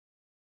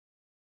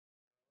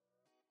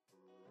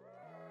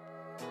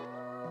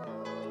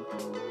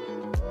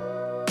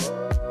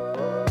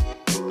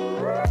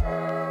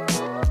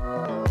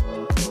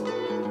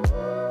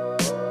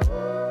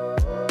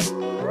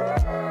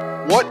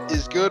What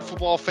is good,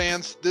 football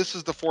fans? This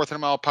is the Fourth and a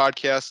Mile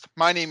podcast.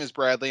 My name is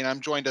Bradley, and I'm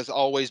joined as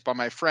always by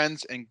my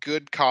friends and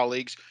good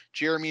colleagues,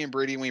 Jeremy and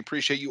Brady, and we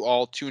appreciate you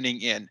all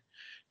tuning in.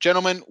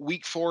 Gentlemen,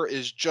 week 4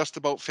 is just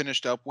about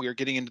finished up. We are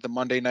getting into the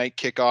Monday night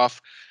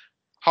kickoff.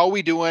 How are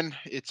we doing?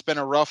 It's been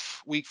a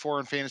rough week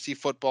 4 in fantasy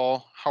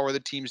football. How are the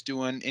teams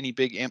doing? Any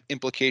big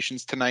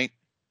implications tonight?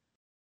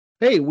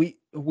 Hey, we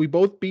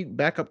both beat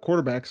backup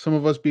quarterbacks. Some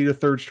of us beat a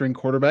third string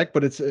quarterback,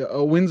 but it's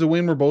a win's a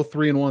win. We're both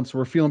 3-1, so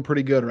we're feeling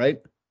pretty good, right?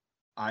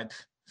 I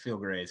feel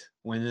great.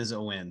 Win is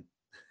a win.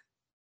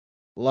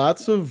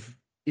 Lots of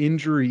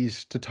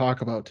injuries to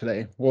talk about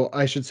today. Well,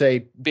 I should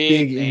say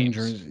Big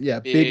injuries. names. Yeah,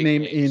 Big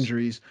name names.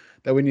 injuries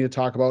that we need to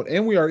talk about.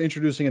 And we are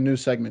introducing a new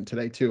segment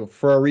today, too.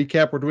 For our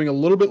recap, we're doing a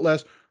little bit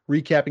less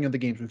recapping of the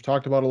games. We've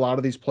talked about a lot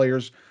of these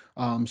players.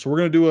 So we're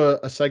going to do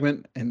a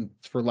segment, and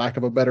for lack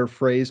of a better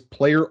phrase,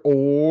 player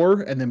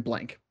or, and then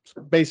blank.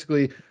 So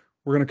basically,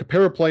 we're going to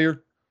compare a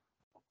player,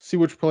 see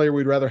which player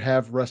we'd rather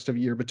have rest of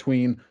year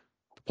between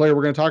the player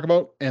we're going to talk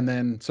about and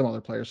then some other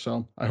players.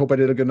 So I hope I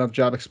did a good enough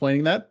job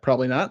explaining that.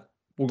 Probably not.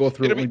 We'll go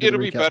through It'll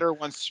be better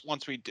once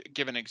we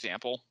give an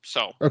example.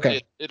 So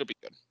okay, it'll be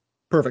good.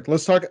 Perfect.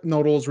 Let's talk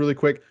notables really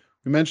quick.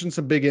 We mentioned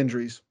some big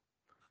injuries.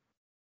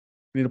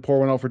 We need to pour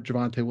one out for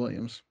Javonte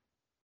Williams.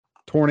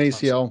 Torn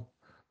ACL,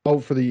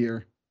 out for the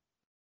year.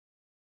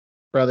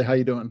 Bradley, how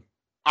you doing?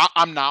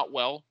 I'm not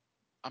well.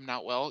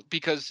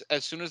 Because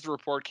as soon as the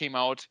report came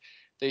out,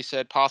 they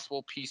said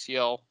possible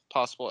PCL,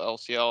 possible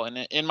LCL,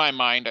 and in my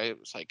mind, I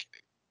was like,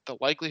 the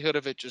likelihood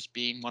of it just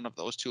being one of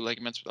those two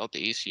ligaments without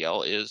the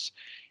ACL is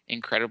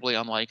incredibly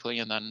unlikely.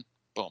 And then,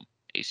 boom,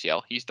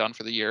 ACL. He's done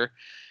for the year.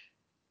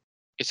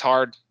 It's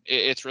hard.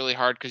 It's really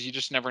hard because you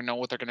just never know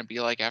what they're going to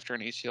be like after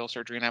an ACL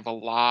surgery. And I have a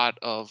lot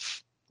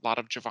of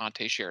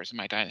Javonte shares in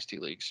my dynasty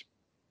leagues.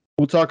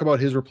 We'll talk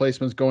about his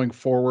replacements going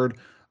forward.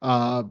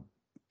 The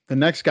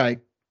next guy,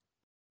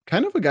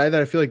 kind of a guy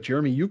that I feel like,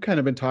 Jeremy, you kind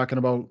of been talking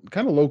about,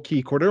 kind of low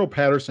key. Cordero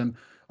Patterson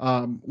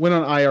went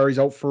on IR. He's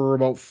out for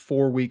about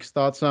 4 weeks.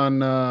 Thoughts on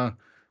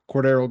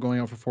Cordero going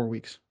out for 4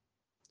 weeks?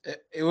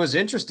 It was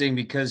interesting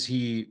because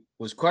he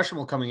was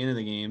questionable coming into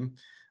the game,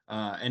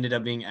 ended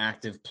up being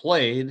active,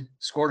 played,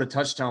 scored a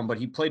touchdown, but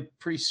he played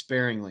pretty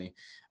sparingly.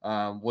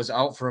 Was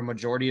out for a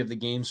majority of the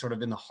game, sort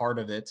of in the heart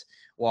of it,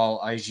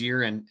 while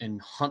Agier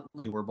and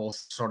Huntley were both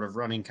sort of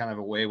running kind of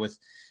away with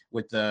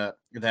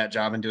that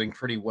job and doing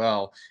pretty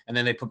well. And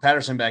then they put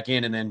Patterson back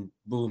in, and then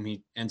boom,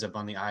 he ends up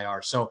on the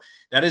IR. So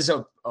that is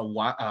a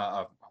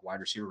wide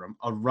receiver room,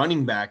 a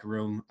running back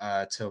room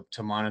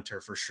to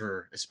monitor for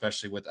sure,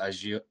 especially with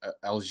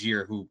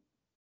Algier, who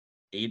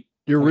ate.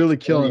 You're really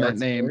killing that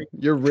name. Story.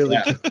 You're really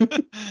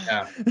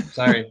yeah.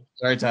 Sorry,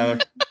 Tyler.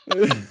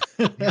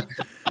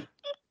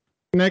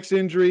 Next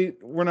injury,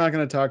 we're not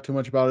going to talk too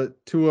much about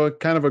it. To a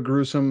kind of a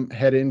gruesome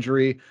head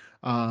injury.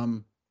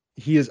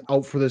 He is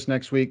out for this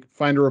next week.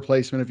 Find a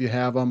replacement if you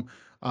have him.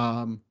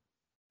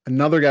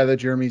 Another guy that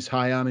Jeremy's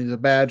high on, he's a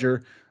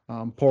Badger.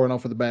 Pouring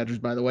out for the Badgers,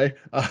 by the way.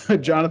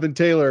 Jonathan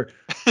Taylor,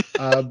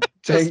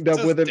 banged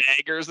up with it.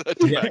 Daggers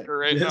attacker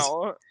right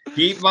now.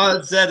 Keep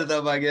on setting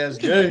them, I guess.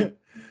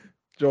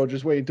 Joe,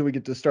 just wait until we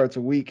get to starts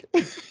a week.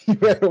 You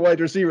had a wide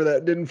receiver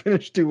that didn't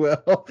finish too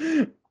well.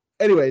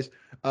 Anyways,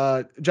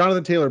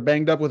 Jonathan Taylor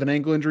banged up with an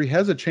ankle injury,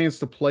 has a chance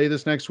to play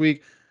this next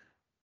week.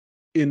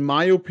 In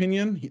my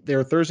opinion,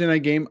 their Thursday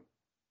night game,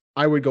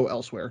 I would go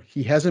elsewhere.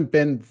 He hasn't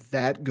been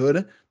that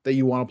good that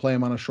you want to play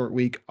him on a short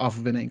week off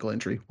of an ankle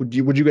injury. Would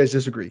you guys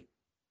disagree?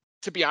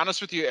 To be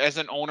honest with you, as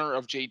an owner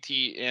of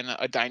JT in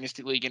a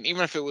dynasty league, and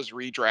even if it was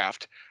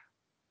redraft,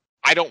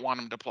 I don't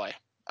want him to play.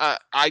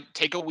 I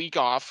take a week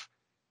off,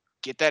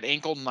 get that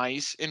ankle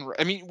nice.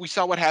 I mean, we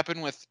saw what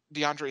happened with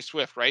DeAndre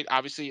Swift, right?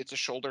 Obviously, it's a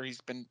shoulder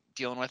he's been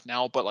dealing with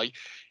now, but like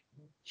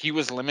he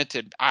was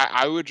limited.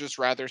 I would just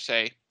rather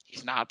say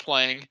he's not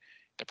playing.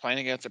 They're playing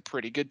against a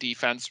pretty good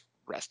defense.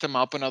 Rest him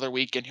up another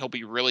week, and he'll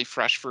be really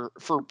fresh for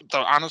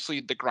honestly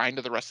the grind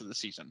of the rest of the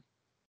season.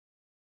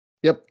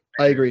 Yep,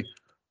 I agree.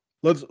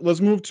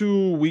 Let's move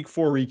to week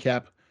 4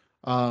 recap.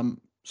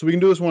 So we can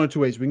do this one of two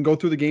ways. We can go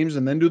through the games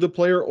and then do the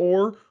player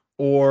or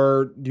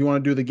do you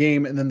want to do the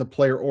game and then the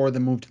player or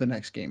then move to the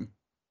next game?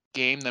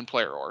 Game, then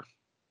player or.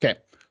 Okay.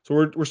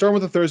 So we're starting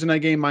with the Thursday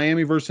night game,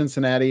 Miami versus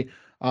Cincinnati.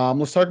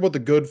 Let's talk about the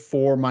good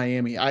for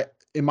Miami.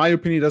 In my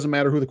opinion, it doesn't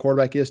matter who the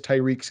quarterback is.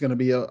 Tyreek's going to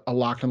be a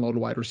locked and loaded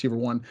wide receiver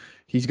one.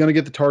 He's going to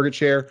get the target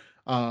share,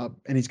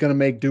 and he's going to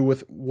make do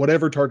with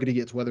whatever target he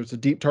gets, whether it's a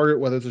deep target,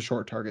 whether it's a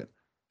short target.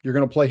 You're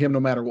going to play him no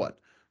matter what.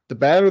 The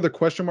bad or the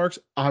question marks,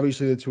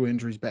 obviously the 2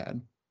 injuries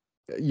bad.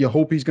 You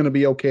hope he's going to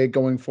be okay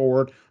going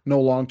forward,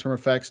 no long-term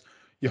effects.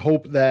 You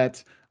hope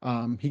that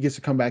he gets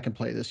to come back and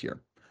play this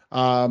year.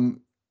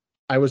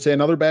 I would say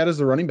another bad is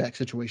the running back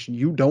situation.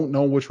 You don't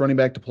know which running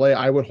back to play.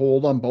 I would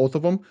hold on both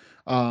of them.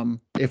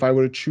 If I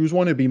were to choose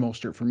one, it'd be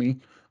Mostert for me.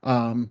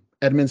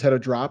 Edmonds had a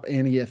drop,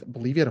 and I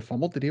believe he had a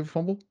fumble. Did he have a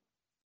fumble?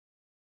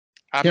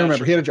 I can't remember.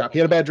 Sure. He had a drop. He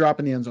had a bad drop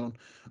in the end zone.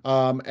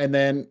 And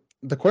then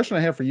the question I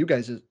have for you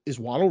guys is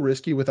Waddle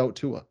risky without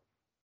Tua?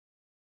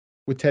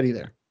 With Teddy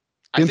there?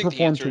 Didn't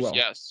perform too well.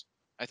 Yes.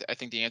 I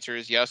think the answer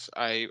is yes.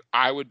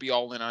 I would be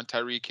all in on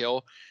Tyreek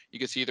Hill. You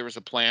could see there was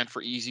a plan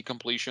for easy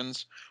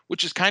completions,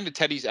 which is kind of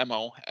Teddy's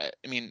MO. I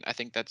mean, I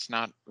think that's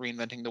not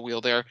reinventing the wheel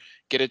there.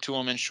 Get it to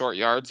him in short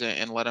yards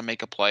and let him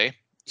make a play.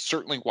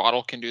 Certainly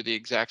Waddle can do the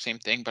exact same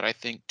thing, but I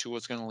think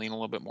Tua's going to lean a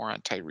little bit more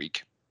on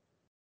Tyreek.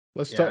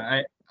 Let's talk.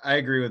 I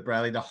agree with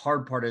Bradley. The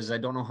hard part is I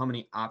don't know how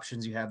many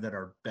options you have that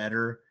are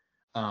better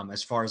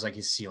as far as like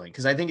his ceiling,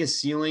 because I think his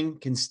ceiling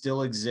can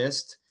still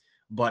exist,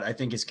 but I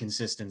think his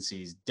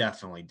consistency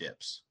definitely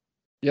dips.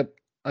 Yep,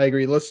 I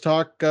agree. Let's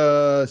talk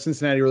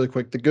Cincinnati really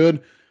quick. The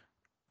good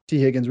T.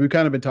 Higgins, we've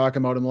kind of been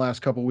talking about in the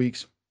last couple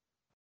weeks.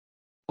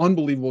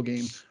 Unbelievable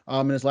game.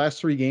 In his last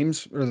 3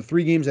 games, or the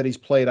 3 games that he's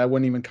played, I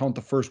wouldn't even count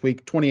the first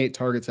week, 28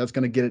 targets. That's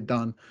going to get it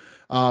done.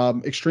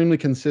 Extremely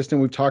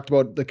consistent. We've talked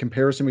about the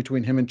comparison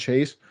between him and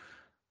Chase.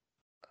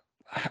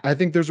 I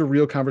think there's a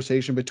real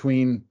conversation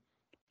between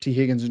T.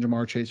 Higgins and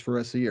Ja'Marr Chase for the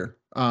rest of the year.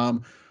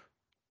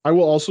 I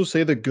will also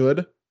say the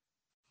good.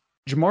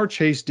 Ja'Marr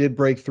Chase did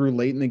break through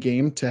late in the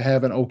game to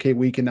have an okay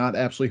week and not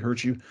absolutely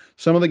hurt you.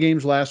 Some of the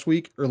games last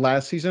week or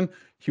last season,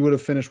 he would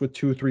have finished with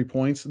 2 or 3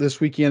 points. This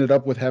week, he ended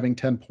up with having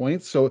 10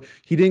 points. So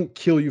he didn't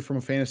kill you from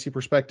a fantasy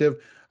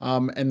perspective.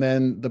 And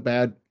then the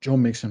bad Joe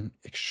Mixon,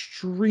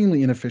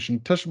 extremely inefficient.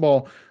 He touched the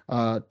ball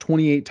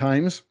 28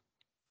 times,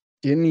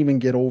 didn't even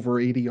get over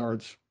 80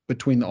 yards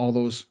between all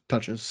those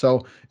touches.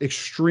 So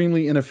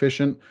extremely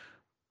inefficient.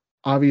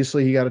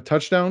 Obviously, he got a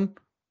touchdown.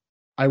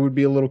 I would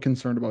be a little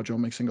concerned about Joe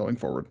Mixon going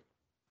forward.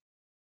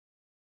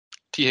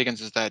 T.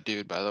 Higgins is that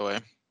dude, by the way.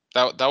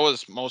 That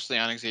was mostly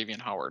on Xavier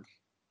Howard.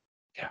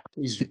 Yeah,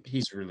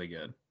 he's really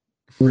good.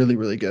 Really,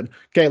 really good.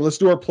 Okay, let's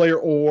do our player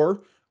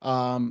or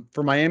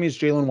for Miami, it's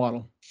Jalen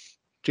Waddle.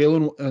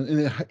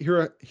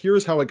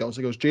 Here's how it goes.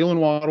 It goes Jalen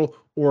Waddle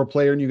or a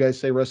player, and you guys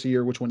say rest of the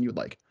year which one you would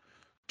like.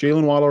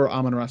 Jalen Waddle or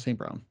Amon-Ra St.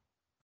 Brown.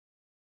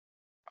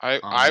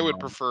 I would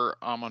prefer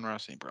Amon-Ra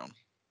St. Brown.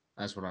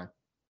 That's what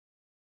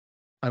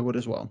I would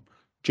as well.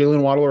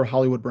 Jalen Waddle or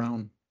Hollywood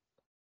Brown.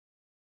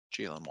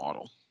 Jalen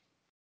Waddle.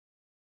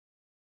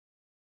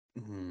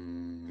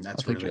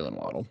 That's I'll take Jalen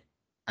Waddle.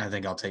 I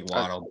think I'll take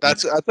Waddle.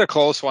 That's a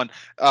close one.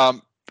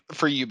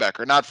 For you,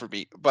 Becker, not for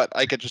me, but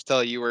I could just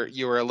tell you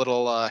were a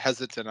little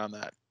hesitant on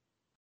that.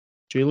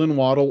 Jalen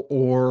Waddle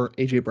or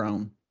AJ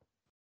Brown.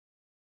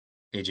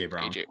 AJ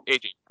Brown. AJ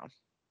Brown.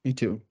 Me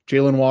too.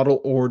 Jalen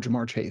Waddle or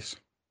Ja'Marr Chase.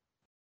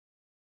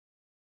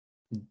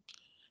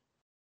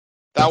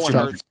 That one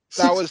hurts.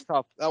 That was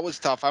tough. That was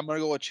tough. I'm gonna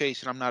go with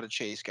Chase, and I'm not a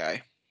Chase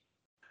guy.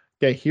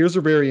 Okay, here's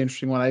a very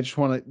interesting one. I just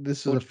want to.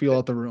 This is a feel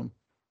out the room.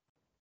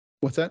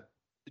 What's that?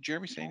 Did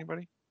Jeremy say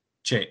anybody?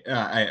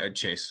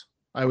 Chase.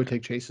 I would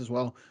take Chase as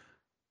well.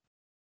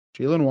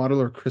 Jalen Waddle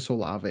or Chris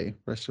Olave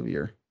rest of the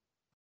year.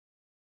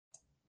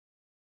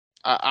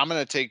 I'm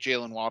gonna take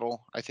Jalen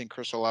Waddle. I think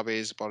Chris Olave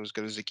is about as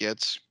good as it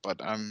gets, but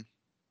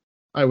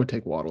I would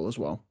take Waddle as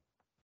well.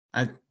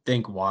 I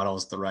think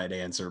Waddle's the right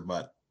answer,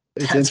 but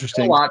it's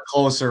interesting. A lot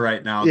closer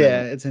right now.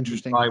 Yeah, it's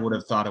interesting. I would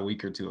have thought a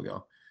week or 2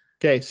 ago.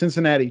 Okay,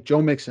 Cincinnati,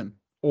 Joe Mixon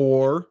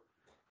or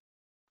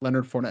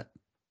Leonard Fournette.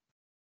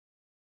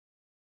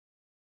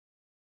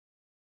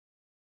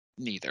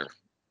 Neither.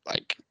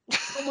 Like,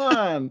 come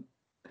on,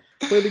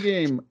 play the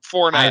game.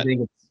 Fournette. I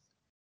think it's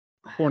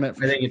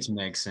Fournette. I think it's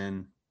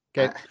Mixon.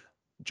 Okay,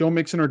 Joe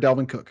Mixon or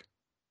Dalvin Cook.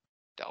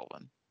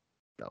 Dalvin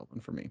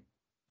for me.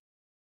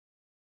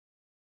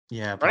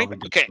 Yeah, probably.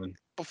 Okay.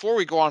 Before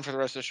we go on for the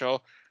rest of the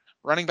show,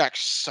 running back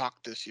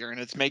sucked this year, and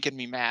it's making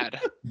me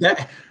mad.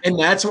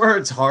 That's where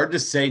it's hard to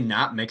say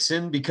not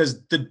Mixon,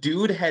 because the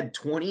dude had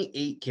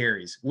 28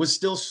 carries, was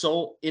still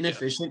so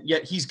inefficient,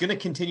 yet he's going to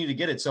continue to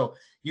get it. So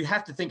you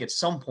have to think at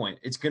some point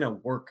it's going to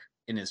work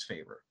in his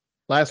favor.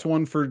 Last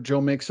one for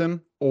Joe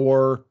Mixon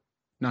or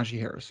Najee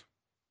Harris.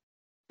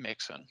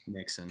 Mixon.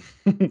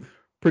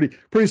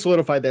 Pretty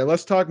solidified there.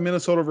 Let's talk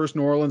Minnesota versus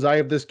New Orleans. I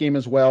have this game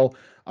as well.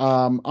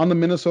 On the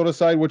Minnesota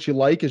side, what you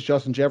like is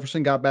Justin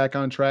Jefferson got back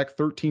on track,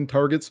 13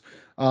 targets.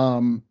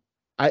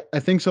 I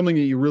think something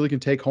that you really can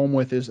take home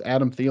with is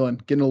Adam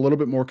Thielen getting a little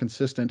bit more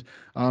consistent.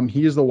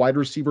 He is the wide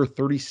receiver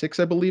 36,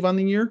 I believe, on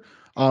the year.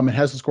 And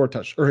has scored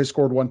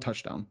 1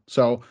 touchdown.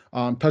 So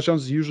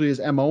touchdowns is usually his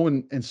MO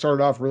and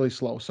started off really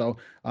slow. So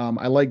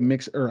I like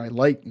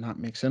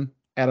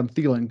Adam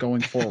Thielen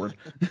going forward.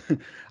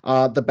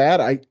 The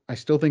bad, I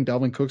still think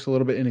Dalvin Cook's a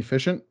little bit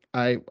inefficient.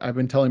 I've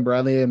been telling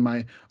Bradley and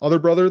my other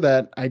brother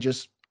that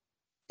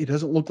it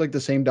doesn't look like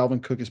the same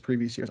Dalvin Cook as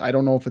previous years. I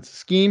don't know if it's a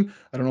scheme.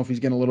 I don't know if he's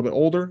getting a little bit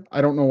older.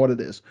 I don't know what it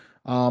is.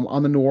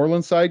 On the New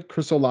Orleans side,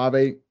 Chris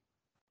Olave,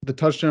 the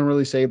touchdown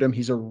really saved him.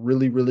 He's a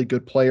really, really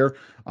good player.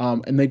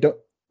 And they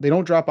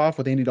don't drop off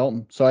with Andy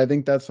Dalton. So I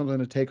think that's something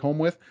to take home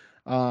with.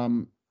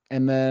 And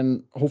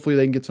then hopefully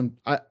they can get some.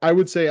 I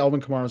would say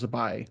Alvin Kamara is a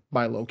buy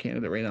low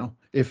candidate right now.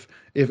 If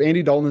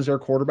Andy Dalton is their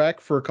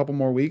quarterback for a couple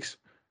more weeks,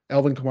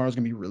 Alvin Kamara is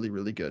going to be really,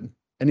 really good.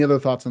 Any other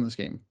thoughts on this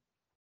game?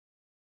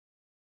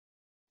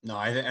 No,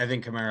 I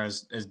think Kamara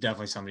is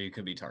definitely somebody you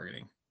could be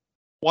targeting.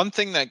 One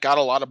thing that got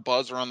a lot of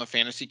buzz around the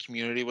fantasy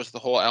community was the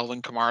whole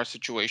Alvin Kamara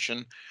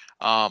situation.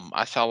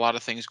 I saw a lot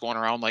of things going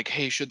around like,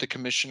 hey, should the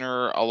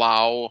commissioner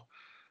allow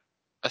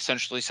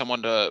essentially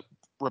someone to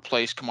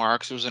replace Kamara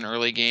because it was an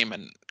early game,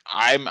 and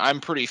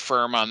I'm pretty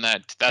firm on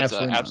that. That's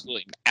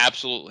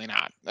absolutely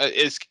not.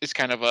 It's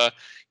kind of a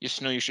you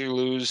snooze, you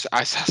lose.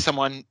 I saw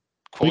someone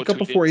wake up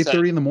before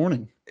 8:30 in the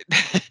morning.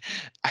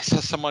 I saw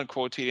someone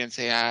quote tweet and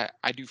say,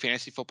 I do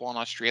fantasy football in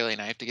Australia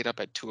and I have to get up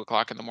at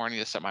 2:00 in the morning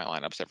to set my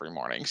lineups every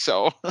morning.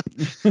 So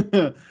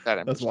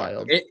that's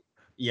wild.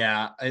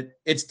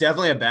 It's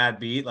definitely a bad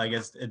beat. Like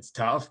it's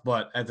tough,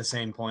 but at the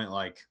same point,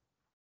 like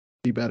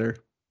be better.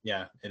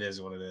 Yeah, it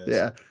is what it is.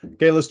 Yeah.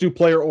 Okay, let's do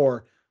player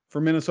or.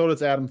 For Minnesota,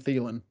 it's Adam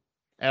Thielen.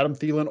 Adam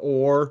Thielen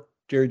or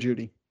Jerry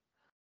Jeudy.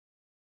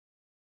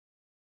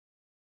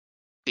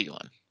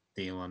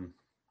 Thielen.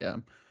 Yeah.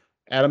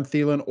 Adam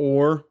Thielen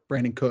or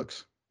Brandon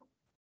Cooks.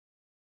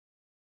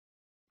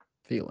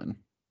 Thielen.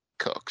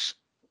 Cooks.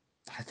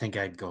 I think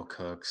I'd go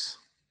Cooks.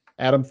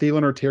 Adam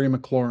Thielen or Terry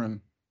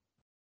McLaurin.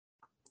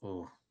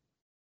 Oh.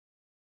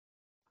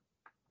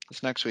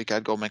 This next week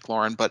I'd go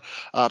McLaurin, but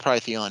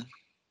probably Thielen.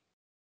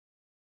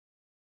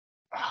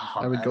 Oh,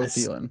 I would go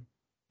Thielen.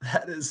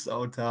 That is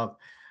so tough.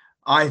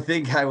 I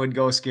think I would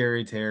go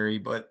Scary Terry,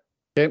 but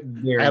okay.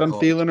 Adam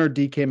Thielen or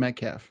DK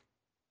Metcalf.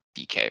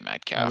 DK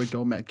Metcalf. I would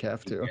go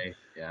Metcalf too. Okay,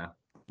 yeah.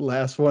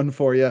 Last one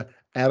for you.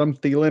 Adam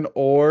Thielen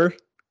or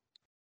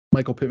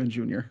Michael Pittman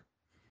Jr.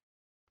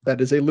 That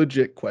is a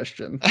legit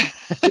question.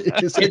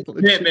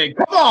 Pittman.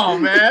 Come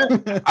on,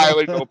 man. I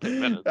would go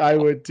Pittman. Well. I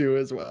would too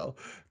as well.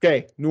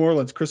 Okay, New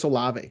Orleans, Chris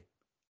Olave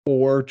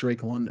or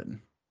Drake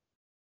London.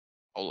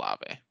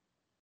 Olave.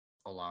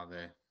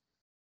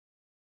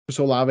 Chris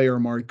Olave or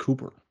Amari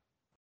Cooper.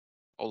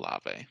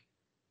 Olave.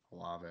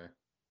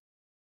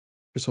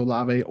 Chris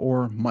Olave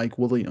or Mike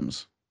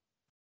Williams.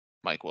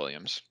 Mike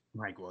Williams.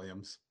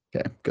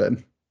 Okay,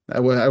 good. I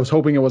was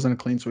hoping it wasn't a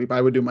clean sweep.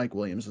 I would do Mike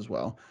Williams as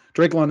well.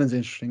 Drake London's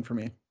interesting for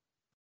me.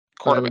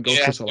 I would go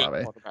Chris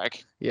Olave.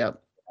 Yeah.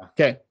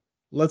 Okay.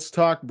 Let's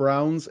talk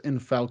Browns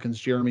and Falcons.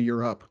 Jeremy,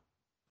 you're up.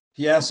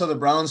 Yeah, so the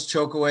Browns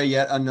choke away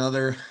yet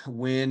another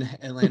win.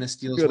 Atlanta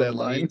steals one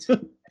late.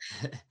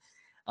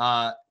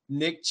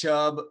 Nick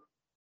Chubb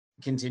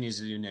continues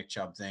to do Nick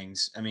Chubb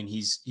things. I mean,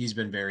 he's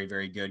been very,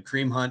 very good.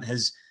 Kareem Hunt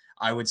has,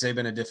 I would say,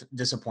 been a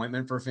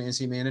disappointment for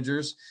fantasy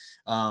managers.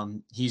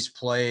 He's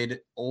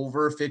played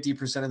over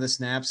 50% of the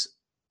snaps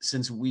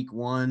since week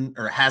one,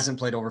 or hasn't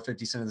played over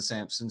 50% of the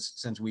snaps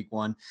since week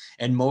one.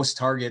 And most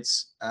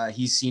targets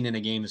he's seen in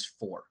a game is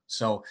 4.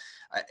 So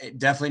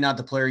definitely not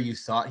the player you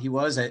thought he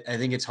was. I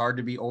think it's hard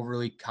to be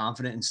overly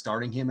confident in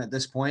starting him at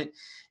this point.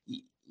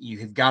 You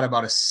have got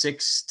about a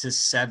 6 to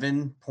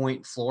 7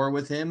 point floor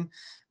with him,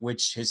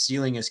 which his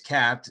ceiling is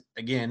capped.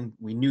 Again,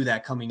 we knew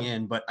that coming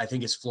in, but I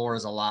think his floor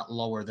is a lot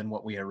lower than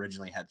what we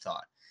originally had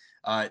thought.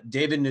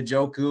 David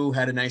Njoku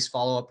had a nice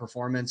follow-up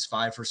performance,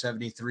 5 for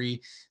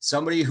 73.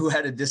 Somebody who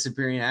had a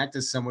disappearing act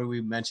is somebody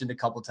we mentioned a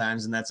couple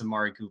times, and that's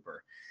Amari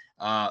Cooper.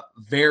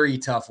 Very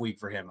tough week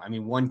for him. I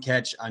mean, 1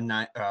 catch on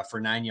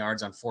for 9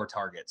 yards on 4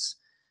 targets.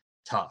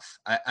 Tough.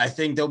 I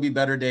think there'll be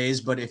better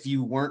days, but if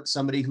you weren't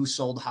somebody who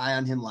sold high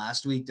on him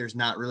last week, there's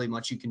not really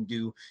much you can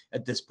do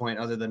at this point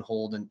other than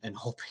hold and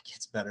hope it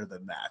gets better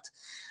than that.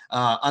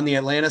 On the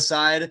Atlanta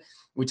side,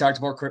 we talked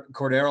about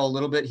Cordero a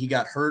little bit. He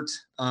got hurt.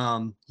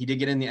 He did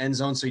get in the end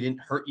zone, so he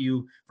didn't hurt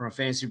you from a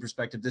fantasy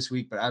perspective this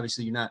week, but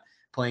obviously you're not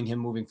playing him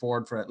moving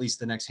forward for at least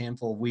the next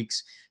handful of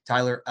weeks.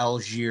 Tyler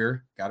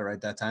Algier, got it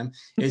right that time,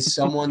 is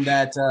someone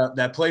that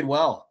played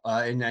well,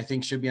 and I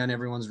think should be on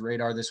everyone's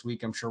radar this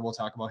week. I'm sure we'll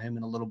talk about him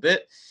in a little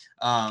bit.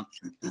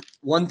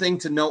 One thing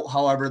to note,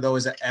 however, though,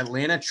 is that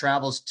Atlanta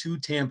travels to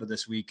Tampa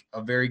this week,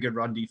 a very good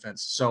run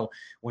defense. So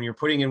when you're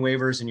putting in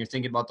waivers and you're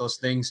thinking about those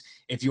things,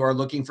 if you are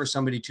looking for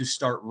somebody to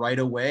start right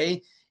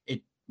away,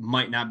 it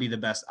might not be the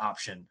best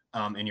option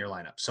in your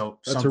lineup. So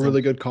that's a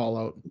really good call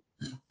out.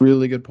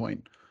 Really good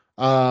point.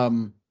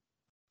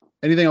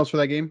 Anything else for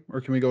that game, or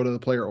can we go to the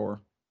player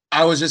or?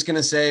 I was just going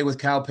to say with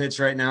Kyle Pitts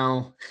right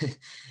now,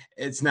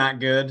 it's not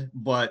good,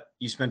 but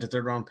you spent a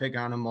 3rd round pick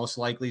on him most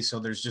likely. So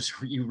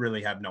you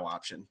really have no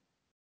option.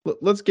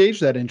 Let's gauge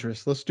that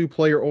interest. Let's do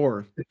player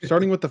or.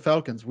 Starting with the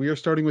Falcons, we are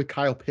starting with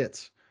Kyle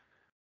Pitts.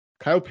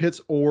 Kyle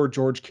Pitts or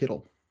George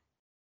Kittle?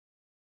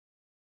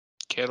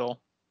 Kittle.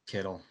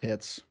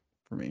 Pitts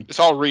for me. It's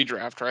all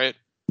redraft, right?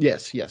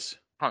 Yes. 100%.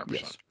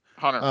 Yes.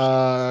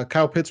 100%.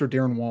 Kyle Pitts or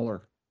Darren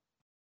Waller?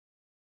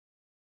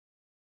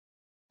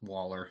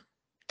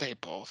 They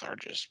both are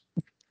just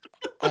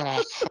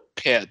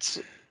Pitts.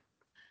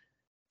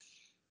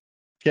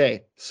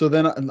 Okay, so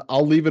then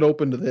I'll leave it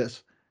open to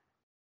this.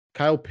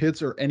 Kyle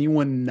Pitts or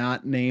anyone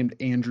not named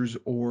Andrews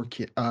or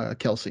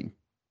Kelsey?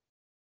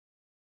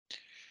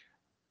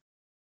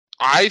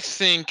 I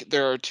think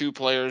there are 2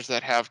 players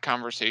that have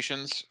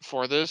conversations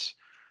for this.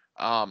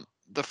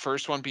 The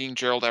first one being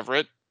Gerald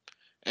Everett,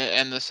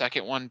 and the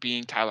second one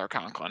being Tyler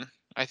Conklin.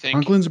 I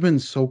think Conklin's been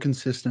so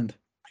consistent.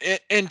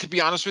 And to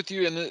be honest with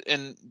you,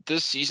 in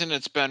this season,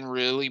 it's been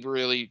really,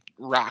 really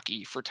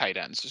rocky for tight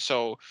ends.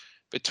 So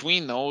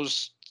between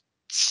those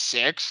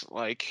 6,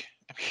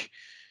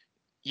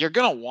 you're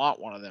going to want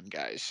one of them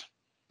guys.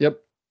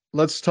 Yep.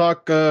 Let's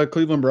talk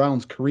Cleveland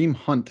Browns. Kareem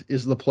Hunt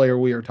is the player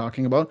we are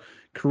talking about.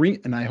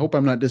 Kareem, and I hope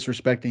I'm not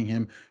disrespecting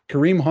him,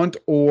 Kareem Hunt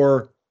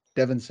or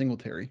Devin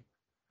Singletary?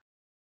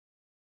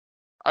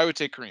 I would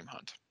take Kareem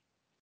Hunt.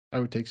 I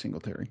would take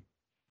Singletary.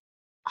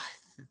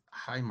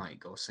 I might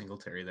go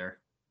Singletary there.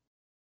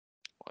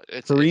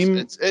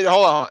 Kareem,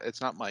 hold on.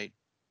 It's not might.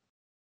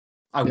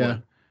 I yeah.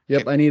 would.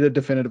 Yep, Okay. I need a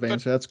definitive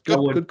answer. That's good.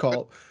 Good. Good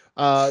call.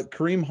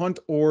 Kareem Hunt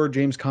or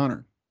James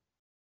Conner?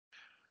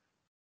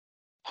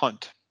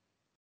 Hunt.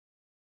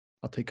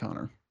 I'll take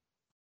Conner.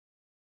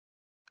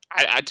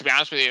 I to be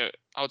honest with you,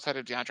 outside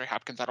of DeAndre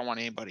Hopkins, I don't want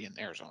anybody in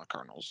the Arizona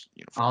Cardinals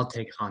uniform. I'll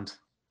take Hunt.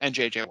 And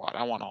JJ Watt.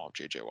 I want all of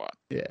JJ Watt.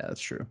 Yeah,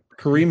 that's true.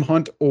 Kareem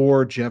Hunt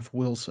or Jeff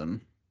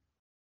Wilson?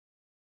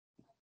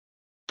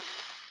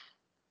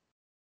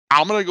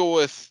 I'm gonna go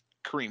with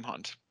Kareem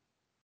Hunt.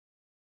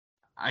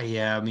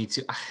 Yeah, me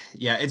too.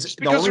 Yeah, it's just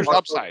because there's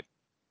upside.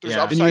 There's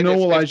Yeah. upside. And you know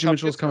if Elijah Chubb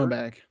Mitchell's gets coming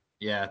hurt. back.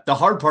 Yeah, the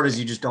hard part is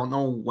you just don't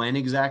know when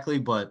exactly,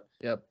 but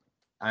Yep.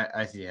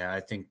 I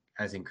think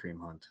Kareem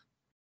Hunt.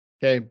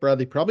 Okay,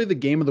 Bradley, probably the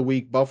game of the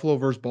week, Buffalo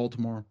versus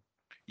Baltimore.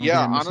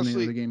 Yeah, The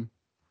honestly, game.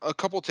 a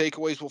couple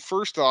takeaways. Well,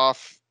 first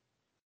off,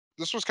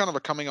 this was kind of a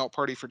coming out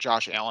party for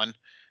Josh Allen.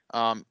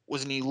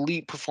 Was an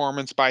elite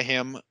performance by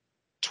him,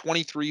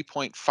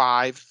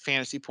 23.5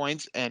 fantasy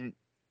points, and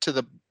to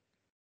the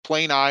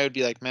plain eye would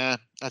be like, man,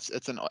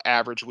 it's an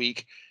average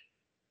week.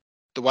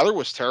 The weather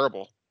was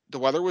terrible.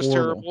 Horrible.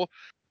 Terrible,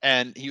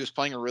 and he was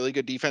playing a really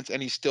good defense,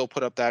 and he still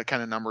put up that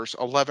kind of numbers.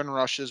 11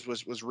 rushes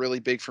was really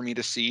big for me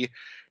to see.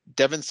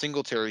 Devin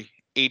Singletary,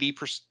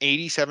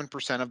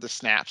 87% of the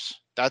snaps.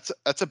 That's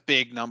a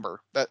big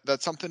number.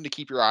 That's something to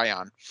keep your eye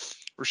on.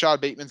 Rashad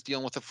Bateman's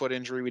dealing with a foot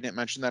injury. We didn't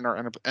mention that in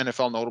our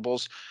NFL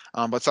notables,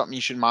 but something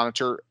you should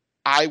monitor.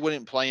 I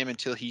wouldn't play him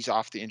until he's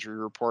off the injury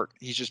report.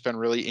 He's just been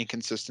really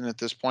inconsistent at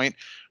this point,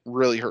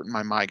 really hurting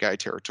my guy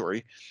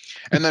territory.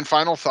 And then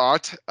final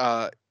thought,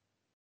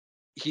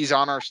 he's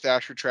on our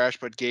stash for trash,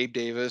 but Gabe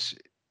Davis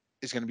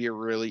is going to be a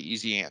really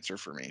easy answer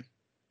for me.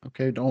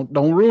 Okay, don't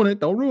ruin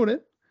it. Don't ruin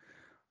it.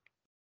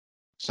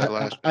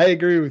 I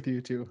agree with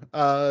you too.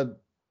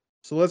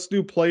 So let's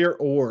do player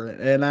or,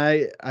 and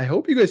I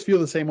hope you guys feel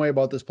the same way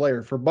about this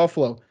player. For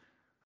Buffalo,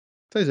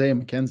 it's Isaiah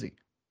McKenzie.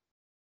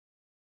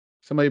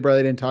 Somebody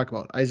Bradley didn't talk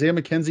about. Isaiah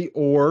McKenzie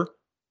or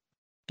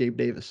Gabe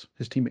Davis,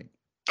 his teammate.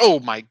 Oh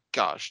my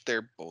gosh,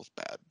 they're both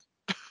bad.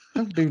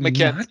 No, they're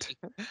not.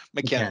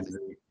 McKenzie.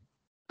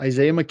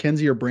 Isaiah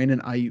McKenzie or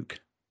Brandon Ayuk?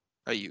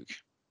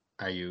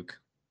 Ayuk.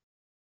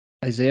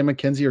 Isaiah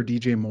McKenzie or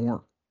DJ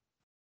Moore?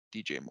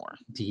 DJ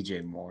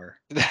Moore.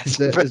 That's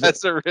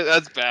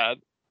bad.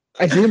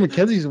 Isaiah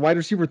McKenzie's a wide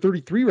receiver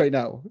 33 right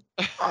now.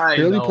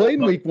 Barely played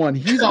in week 1.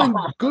 He's been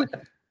good.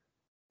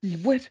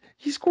 What?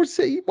 He scored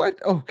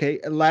what? Okay,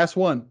 last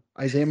one.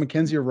 Isaiah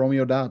McKenzie or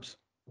Romeo Doubs?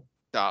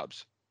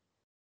 Dobbs.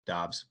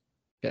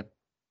 Okay.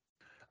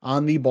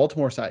 On the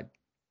Baltimore side,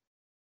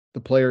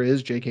 the player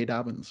is J.K.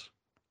 Dobbins.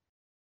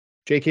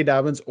 J.K.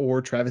 Dobbins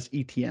or Travis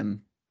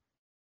Etienne?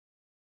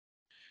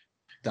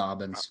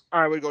 Dobbins.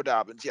 I would go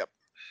Dobbins. Yep.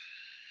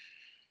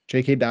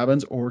 J.K.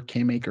 Dobbins or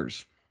Cam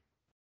Akers?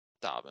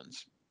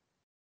 Dobbins.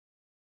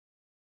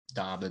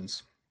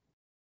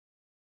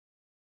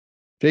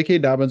 J.K.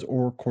 Dobbins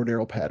or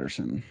Cordero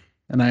Patterson?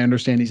 And I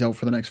understand he's out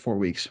for the next 4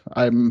 weeks.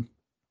 I'm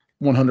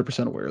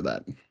 100% aware of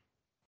that.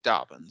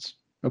 Dobbins.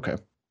 Okay.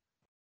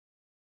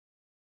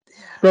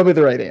 Probably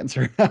the right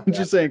answer. I'm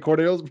just saying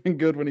Cordero's been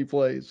good when he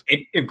plays.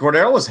 If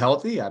Cordero was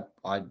healthy, I'd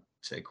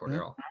say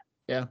Cordero.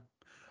 Yeah.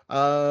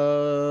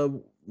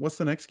 What's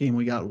the next game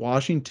we got?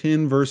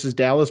 Washington versus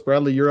Dallas.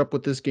 Bradley, you're up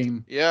with this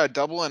game. Yeah,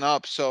 doubling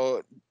up.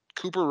 So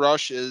Cooper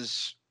Rush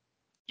is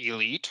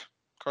elite?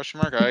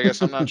 Question mark. I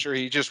guess I'm not sure.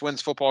 He just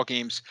wins football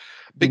games.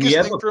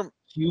 Biggest thing from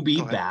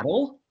QB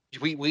battle.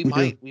 We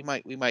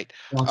might.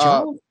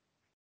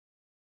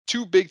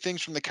 Two big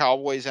things from the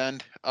Cowboys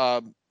end.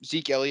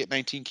 Zeke Elliott,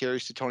 19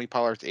 carries to Tony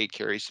Pollard's 8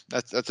 carries.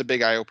 That's a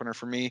big eye opener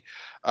for me.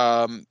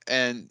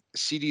 And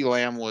CeeDee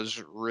Lamb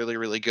was really,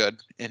 really good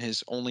in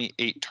his only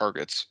 8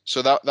 targets.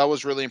 So that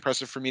was really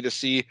impressive for me to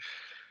see.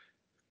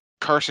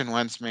 Carson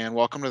Wentz, man,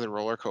 welcome to the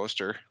roller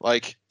coaster.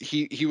 Like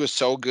he was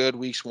so good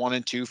weeks 1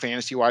 and 2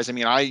 fantasy wise. I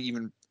mean, I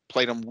even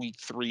played him week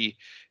 3,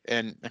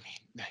 and I mean,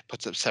 he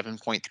puts up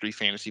 7.3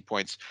 fantasy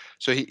points.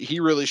 So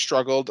he really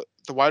struggled.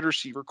 The wide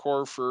receiver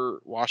core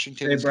for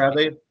Washington. Hey,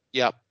 Bradley.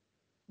 Yep.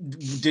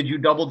 Did you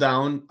double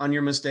down on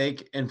your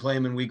mistake and play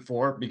him in week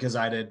 4? Because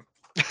I did.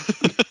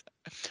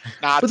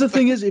 But the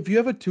thing is, if you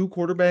have a 2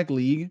 quarterback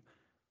league,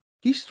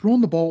 he's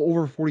thrown the ball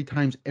over 40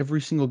 times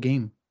every single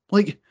game.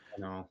 Like, I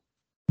know.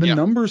 The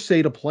numbers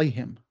say to play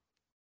him.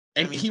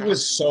 And he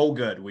was so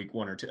good week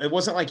 1 or 2. It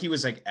wasn't like he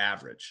was like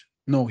average.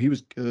 No, he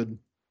was good.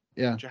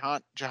 Yeah.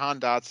 Jahan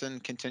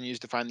Dotson continues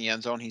to find the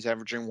end zone. He's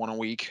averaging 1 a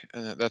week.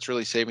 That's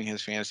really saving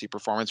his fantasy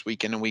performance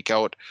week in and week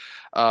out.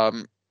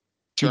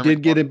 He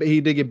did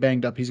get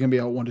banged up. He's going to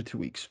be out 1 to 2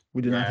 weeks.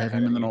 We did not have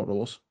him in the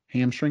notables.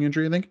 Hamstring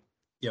injury, I think.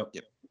 Yep.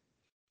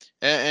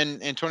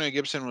 And Antonio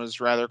Gibson was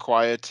rather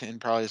quiet in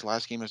probably his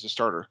last game as a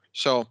starter.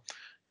 So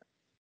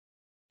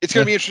It's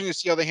going to be interesting to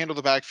see how they handle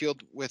the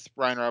backfield with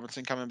Brian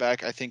Robinson coming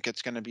back. I think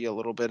it's going to be a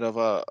little bit of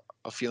a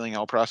feeling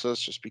out process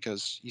just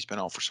because he's been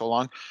out for so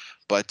long,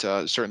 but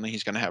certainly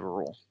he's going to have a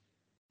role.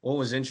 What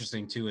was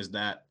interesting too is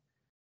that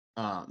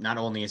not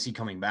only is he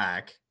coming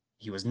back,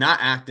 he was not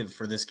active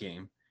for this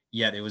game,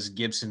 yet it was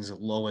Gibson's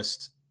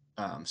lowest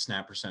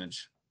snap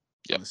percentage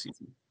of the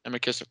season. And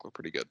McKissick looked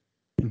pretty good.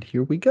 And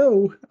here we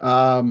go.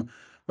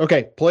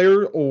 Okay,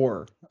 player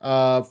or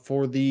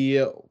for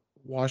the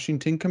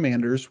Washington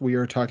Commanders, we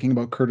are talking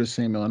about Curtis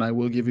Samuel, and I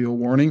will give you a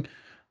warning,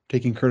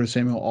 taking Curtis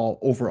Samuel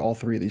over all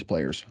three of these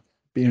players.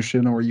 Be interested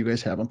to know where you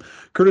guys have them.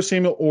 Curtis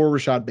Samuel or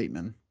Rashad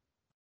Bateman.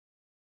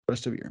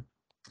 Rest of year.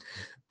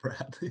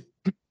 Bradley.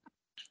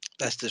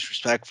 That's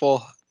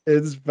disrespectful.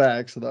 It's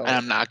facts, though.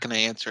 I'm not going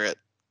to answer it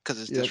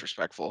because it's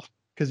disrespectful.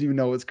 Because you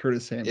know it's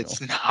Curtis Samuel. It's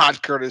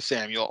not Curtis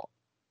Samuel.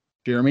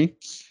 Jeremy?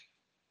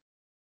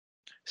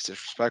 It's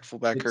disrespectful,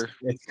 Becker.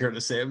 It's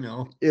Curtis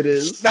Samuel. It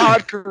is. It's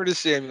not Curtis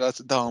Samuel. That's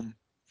dumb.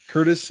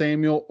 Curtis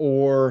Samuel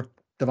or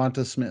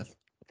Devonta Smith?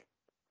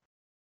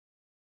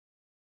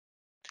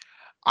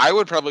 I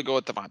would probably go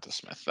with Devonta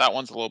Smith. That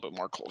one's a little bit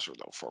more closer,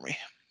 though, for me.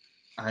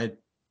 I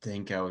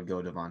think I would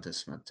go Devonta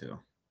Smith, too.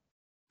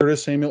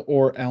 Curtis Samuel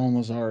or Alan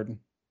Lazard?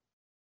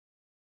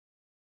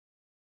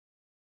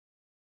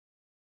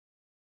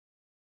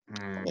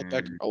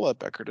 I'll let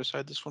Becker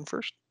decide this one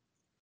first.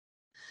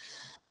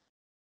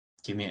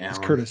 Give me Alan. It's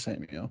Curtis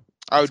Samuel.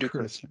 I would do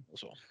Curtis Samuel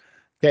as well.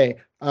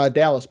 Okay,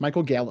 Dallas,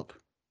 Michael Gallup.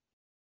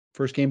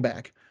 First game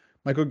back.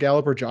 Michael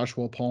Gallup or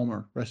Joshua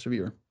Palmer rest of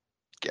year?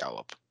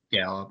 Gallup.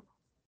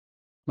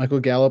 Michael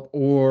Gallup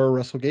or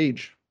Russell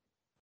Gage?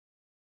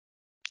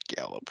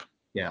 Gallup.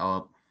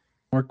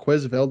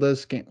 Marquez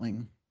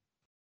Valdez-Scantling?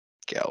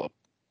 Gallup.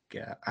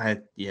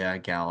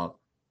 Gallup.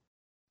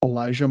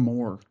 Elijah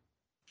Moore?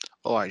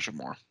 Elijah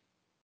Moore.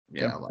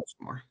 Elijah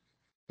Moore.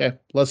 Okay,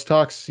 let's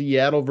talk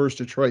Seattle versus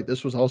Detroit.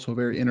 This was also a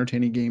very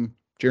entertaining game.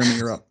 Jeremy,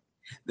 you're up.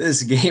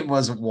 This game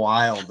was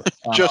wild.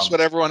 Just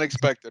what everyone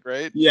expected,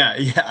 right?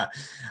 Yeah.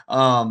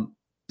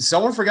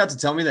 Someone forgot to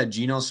tell me that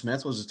Geno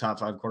Smith was a top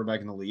 5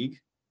 quarterback in the league.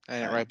 I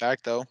didn't write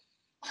back, though.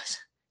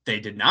 They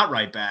did not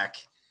write back.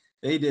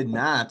 They did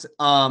not.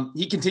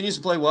 He continues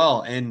to play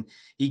well, and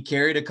he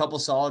carried a couple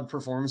solid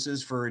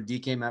performances for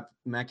DK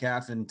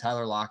Metcalf and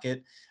Tyler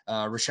Lockett.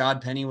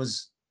 Rashad Penny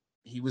was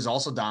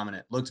also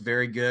dominant, looked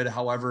very good.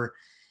 However,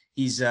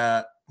 he's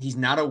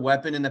not a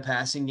weapon in the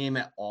passing game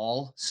at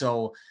all.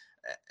 So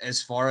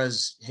as far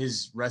as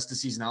his rest of the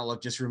season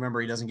outlook, just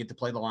remember he doesn't get to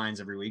play the Lions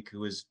every week,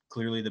 who is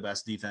clearly the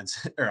best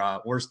defense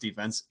or worst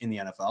defense in the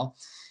NFL.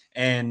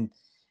 And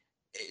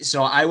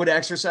so I would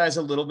exercise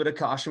a little bit of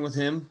caution with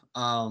him.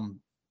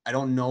 I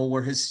don't know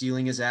where his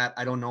ceiling is at.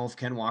 I don't know if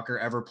Ken Walker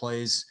ever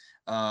plays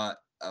a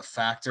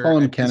factor. Call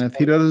him Kenneth.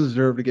 He doesn't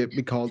deserve to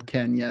be called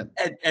Ken yet.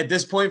 At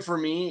this point for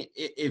me,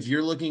 if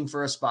you're looking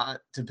for a spot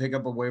to pick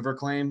up a waiver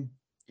claim,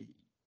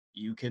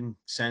 you can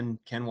send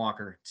Ken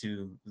Walker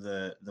to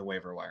the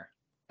waiver wire.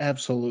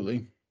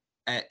 Absolutely.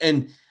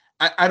 And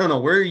I don't know,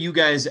 where are you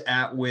guys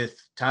at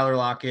with Tyler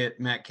Lockett,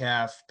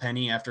 Metcalf,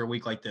 Penny after a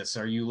week like this?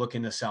 Are you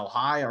looking to sell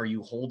high? Are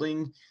you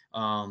holding?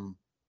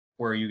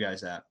 Where are you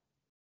guys at?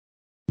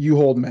 You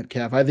hold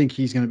Metcalf. I think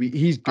he's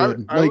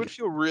good. I would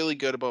feel really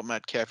good about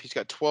Metcalf. He's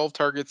got 12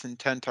 targets and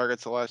 10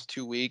 targets the last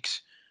 2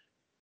 weeks.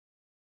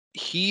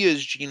 He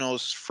is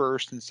Geno's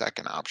first and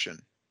second option.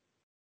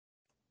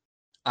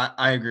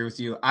 I agree with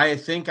you. I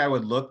think I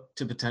would look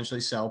to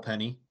potentially sell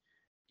Penny,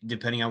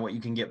 depending on what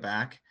you can get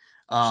back.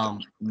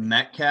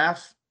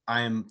 Metcalf,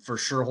 I am for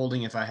sure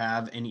holding if I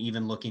have, and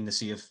even looking to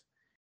see if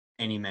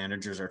any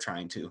managers are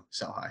trying to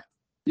sell high.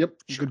 Yep,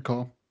 good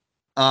call.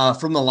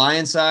 From the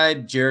Lions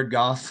side, Jared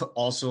Goff,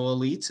 also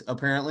elite,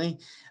 apparently.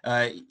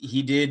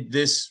 He did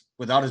this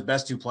without his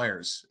best two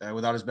players,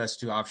 without his best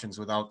two options,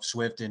 without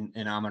Swift and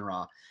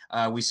Amon-Ra.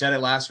 We said it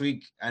last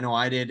week. I know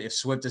I did. If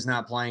Swift is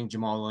not playing,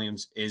 Jamal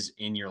Williams is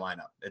in your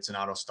lineup. It's an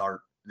auto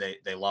start.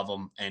 They love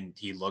him, and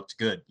he looked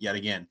good yet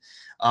again.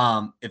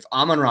 If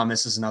Amon-Ra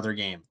misses another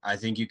game, I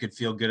think you could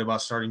feel good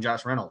about starting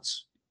Josh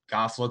Reynolds.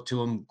 Goff looked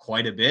to him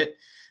quite a bit.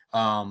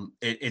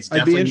 It's definitely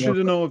I'd be interested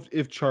to know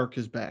if Chark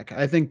is back.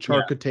 I think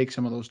Chark could take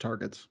some of those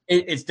targets.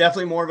 It's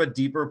definitely more of a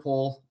deeper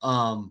pull.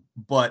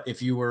 But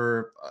if you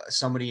were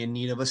somebody in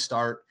need of a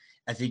start,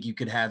 I think you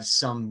could have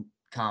some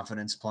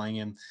confidence playing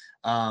him.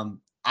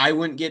 I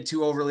wouldn't get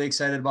too overly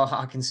excited about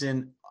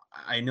Hockenson.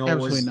 I know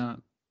Absolutely it was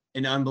not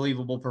an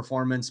unbelievable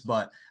performance,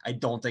 but I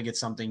don't think it's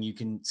something you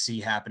can see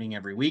happening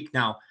every week.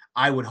 Now,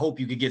 I would hope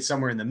you could get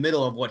somewhere in the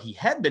middle of what he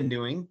had been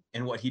doing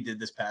and what he did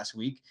this past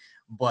week.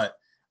 But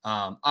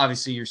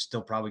obviously, you're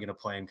still probably going to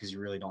play him because you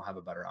really don't have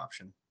a better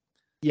option.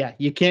 Yeah,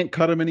 you can't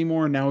cut him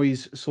anymore. Now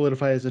he's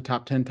solidified as a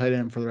top 10 tight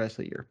end for the rest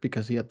of the year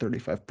because he had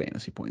 35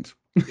 fantasy points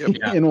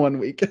in 1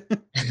 week.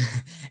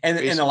 and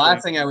the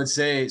last thing I would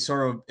say,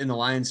 sort of in the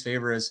Lions'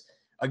 favor, is,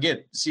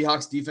 again,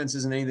 Seahawks defense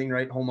isn't anything to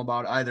write home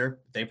about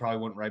either. They probably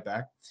wouldn't write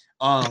back.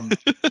 I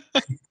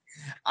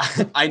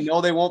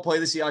know they won't play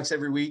the Seahawks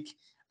every week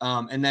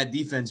and that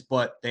defense,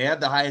 but they have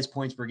the highest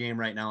points per game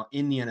right now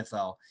in the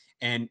NFL.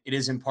 And it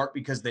is in part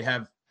because they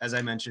have as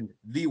I mentioned,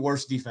 the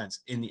worst defense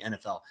in the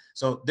NFL.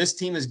 So this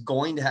team is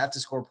going to have to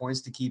score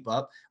points to keep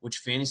up, which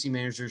fantasy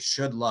managers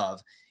should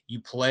love. You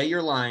play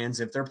your Lions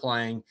if they're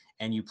playing,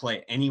 and you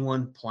play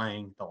anyone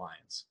playing the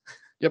Lions.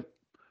 Yep.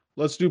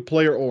 Let's do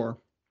player or.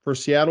 For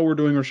Seattle, we're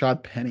doing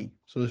Rashad Penny.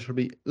 So this will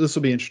be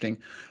interesting.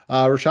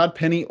 Rashad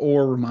Penny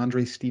or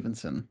Ramondre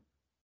Stevenson.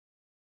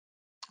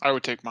 I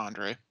would take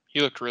Mondre.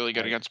 He looked really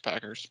good against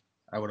Packers.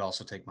 I would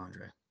also take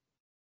Mondre.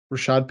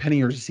 Rashad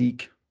Penny or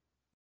Zeke.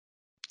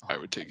 I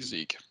would take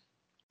Zeke.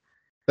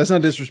 That's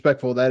not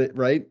disrespectful,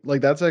 right?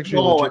 Like that's actually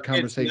a legit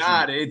conversation. It's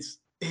not.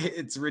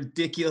 It's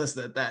ridiculous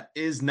that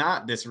is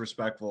not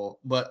disrespectful,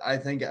 but I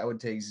think I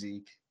would take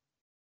Zeke.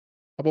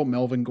 How about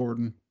Melvin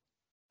Gordon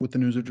with the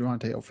news of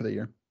Javonte out for the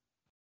year?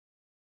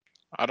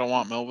 I don't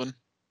want Melvin.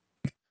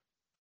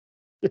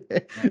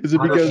 Is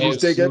it because he's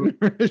taken?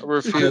 I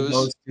refuse.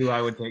 Those two,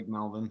 I would take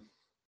Melvin.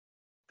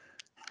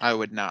 I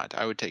would not.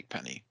 I would take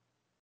Penny.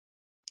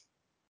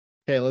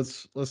 Okay,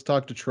 let's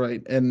talk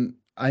Detroit. And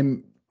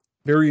I'm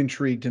very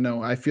intrigued to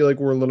know. I feel like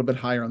we're a little bit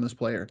higher on this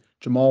player.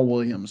 Jamal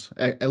Williams.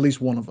 At least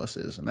one of us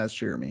is, and that's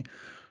Jeremy.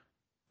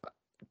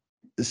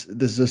 This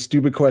is a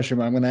stupid question,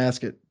 but I'm going to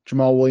ask it.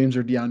 Jamal Williams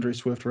or DeAndre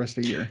Swift rest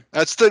of the year?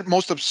 That's the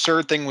most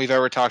absurd thing we've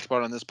ever talked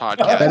about on this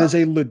podcast. That is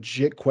a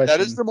legit question.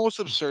 That is the most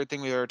absurd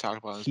thing we've ever talked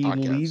about on this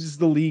podcast. He leads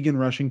the league in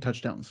rushing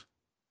touchdowns.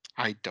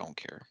 I don't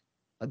care.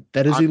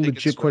 That is a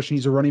legit question.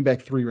 He's a running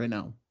back 3 right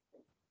now.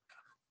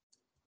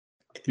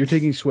 You're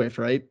taking Swift,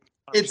 right?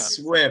 100%. It's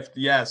Swift,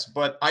 yes,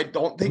 but I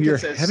don't think we are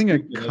it's as having a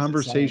stupid as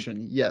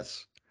conversation.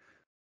 Yes.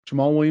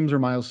 Jamal Williams or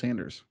Miles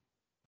Sanders?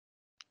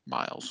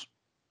 Miles.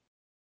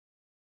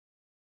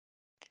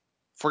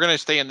 If we're going to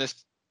stay in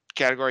this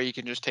category, you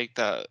can just take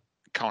the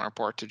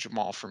counterpart to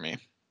Jamal for me.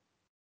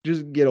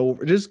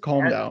 Just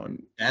calm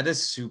down. That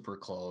is super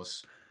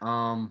close.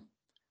 I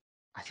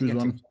Choose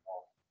one.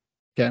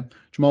 Okay.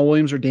 Jamal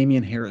Williams or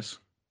Damian Harris?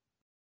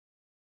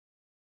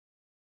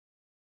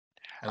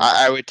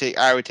 I would take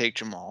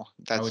Jamal.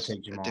 I would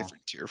take Jamal. A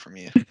different tier for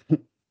me.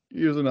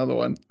 Here's another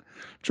one.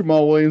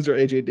 Jamal Williams or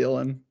AJ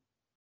Dillon?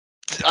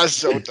 That's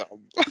so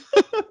dumb.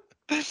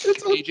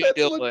 AJ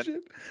Dillon.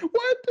 Legit.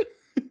 What?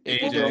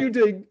 AJ. What would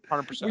you take?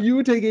 100%. You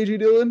would take AJ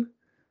Dillon?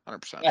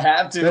 100%. I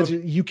have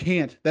to. You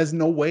can't. There's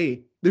no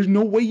way. There's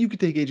no way you could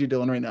take AJ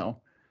Dillon right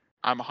now.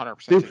 I'm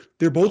 100%.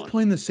 They're both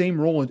playing the same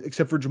role,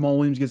 except for Jamal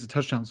Williams gets the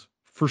touchdowns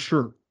for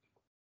sure.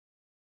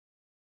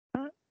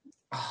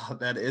 Oh,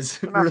 that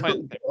is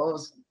really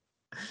close.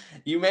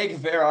 You make a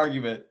fair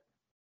argument.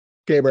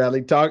 Okay,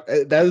 Bradley, talk.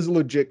 That is a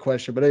legit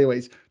question, but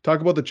anyways,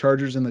 talk about the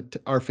Chargers and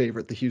our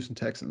favorite, the Houston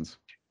Texans.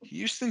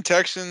 Houston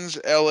Texans,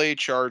 LA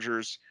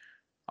Chargers.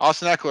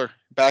 Austin Eckler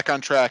back on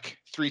track,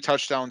 3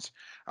 touchdowns.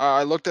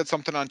 I looked at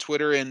something on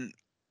Twitter, and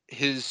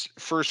his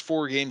first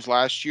 4 games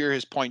last year,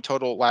 his point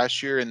total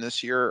last year and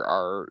this year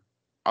are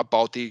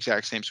about the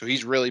exact same. So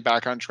he's really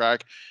back on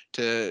track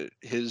to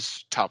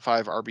his top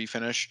 5 RB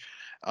finish.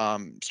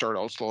 Started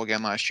out slow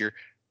again last year.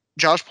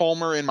 Josh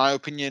Palmer, in my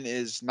opinion,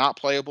 is not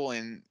playable,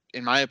 and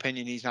in my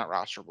opinion, he's not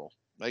rosterable.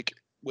 Like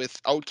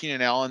without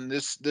Keenan Allen,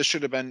 this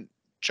should have been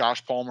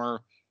Josh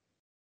Palmer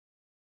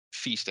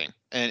feasting,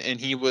 and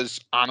he was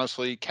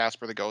honestly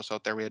Casper the Ghost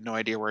out there. We had no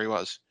idea where he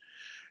was.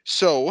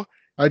 So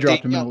I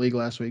dropped him in the league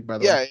last week, by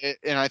the way. Yeah,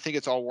 and I think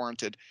it's all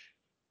warranted.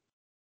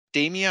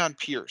 Dameon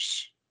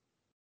Pierce,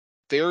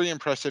 very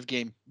impressive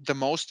game. The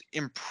most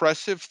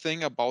impressive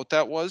thing about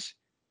that was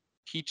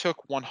he took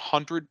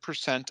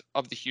 100%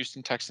 of the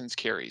Houston Texans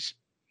carries.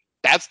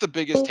 That's the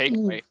biggest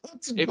takeaway.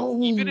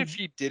 Even if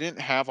he didn't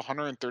have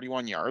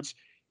 131 yards,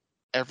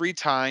 every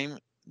time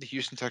the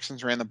Houston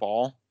Texans ran the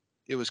ball,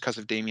 it was because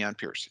of Dameon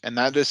Pierce. And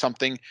that is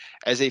something,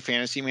 as a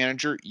fantasy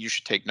manager, you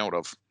should take note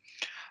of.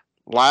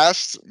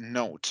 Last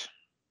note.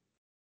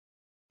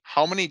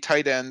 How many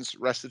tight ends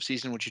rest of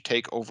season would you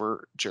take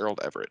over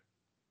Gerald Everett?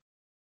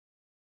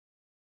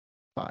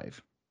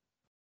 5.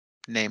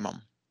 Name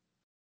them.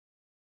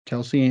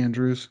 Kelsey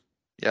Andrews.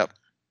 Yep.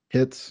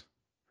 Hitz.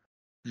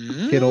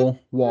 Kittle,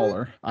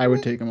 Waller. I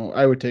would take him.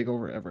 I would take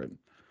over Everett.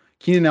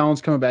 Keenan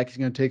Allen's coming back. He's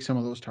going to take some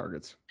of those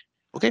targets.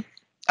 Okay.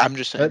 I'm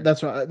just saying.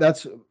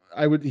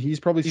 He's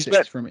probably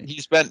 6 for me.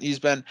 He's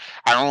been.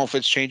 I don't know if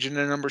it's changing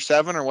to number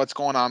 7 or what's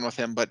going on with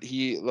him, but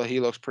he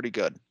looks pretty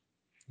good.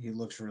 He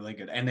looks really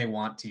good, and they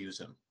want to use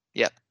him.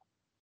 Yep.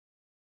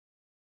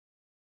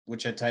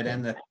 Which at tight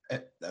end,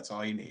 that's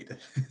all you need.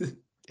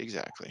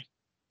 Exactly.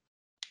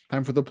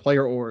 Time for the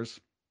player ors.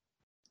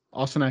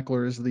 Austin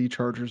Eckler is the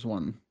Chargers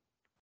one.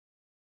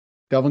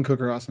 Dalvin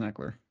Cook or Austin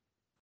Eckler?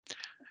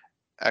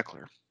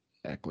 Eckler.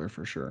 Eckler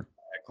for sure.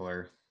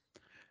 Eckler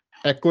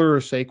or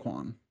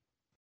Saquon?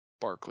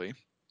 Barkley.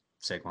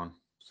 Saquon.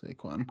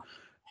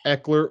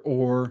 Eckler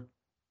or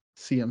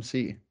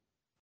CMC?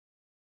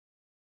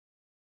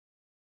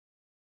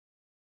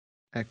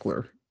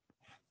 Eckler.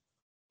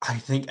 I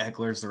think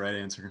Eckler is the right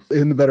answer.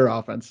 In the better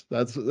offense.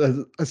 That's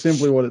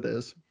simply what it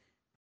is.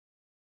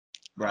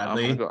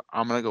 Bradley.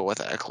 I'm gonna go with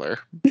Eckler.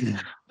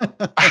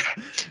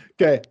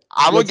 Okay.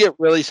 I'm gonna get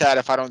really sad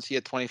if I don't see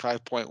a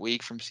 25-point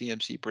week from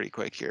CMC pretty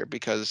quick here,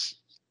 because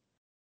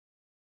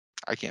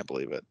I can't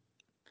believe it.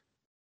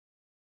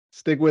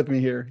 Stick with me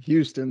here.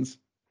 Houston's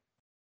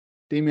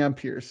Dameon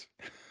Pierce.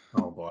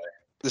 Oh boy.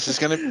 This is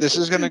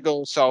gonna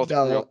go south.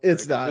 No, real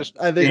it's quick. not. Just-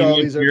 I think all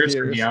Damian these are Pierce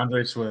or Pierce.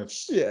 DeAndre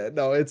Swift. Yeah,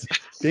 no, it's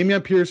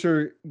Dameon Pierce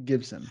or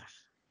Gibson.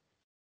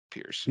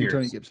 Pierce. Antonio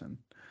Pierce. Gibson.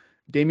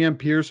 Damian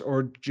Pierce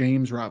or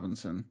James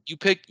Robinson. You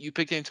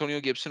picked Antonio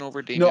Gibson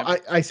over No, Damian.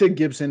 I said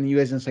Gibson. You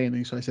guys didn't say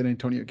anything, so I said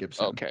Antonio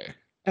Gibson. Okay.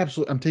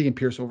 Absolutely. I'm taking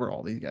Pierce over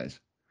all these guys.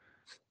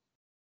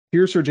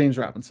 Pierce or James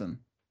Robinson.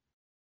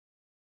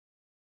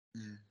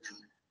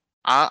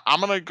 I'm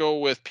gonna go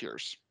with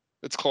Pierce.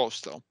 It's close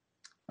though.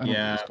 I don't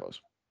Yeah. think it's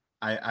close.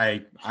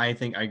 I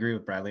think I agree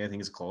with Bradley. I think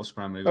it's close,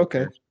 but I'm gonna go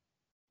Okay. with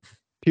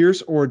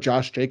Pierce or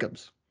Josh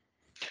Jacobs.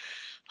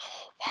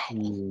 Wow,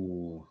 Pierce.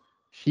 Ooh.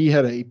 He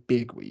had a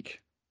big week.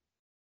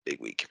 big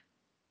week.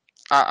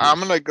 I'm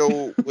gonna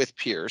go with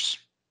Pierce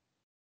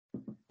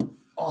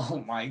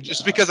Oh my god.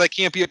 just because I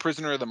can't be a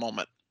prisoner of the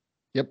moment.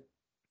 Yep.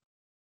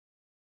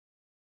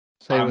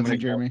 Say it I'm with me, gonna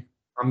go- Jeremy.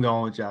 I'm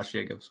going with Josh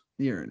Jacobs.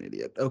 You're an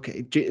idiot.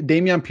 Okay.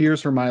 Damian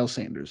Pierce or Miles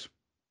Sanders.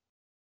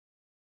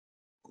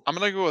 I'm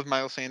gonna go with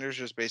Miles Sanders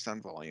just based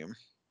on volume.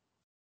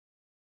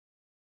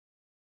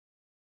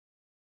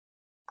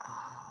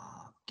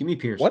 Give me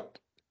Pierce. What?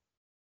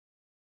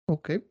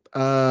 Okay.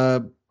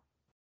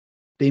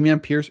 Damian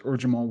Pierce or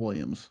Jamal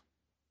Williams.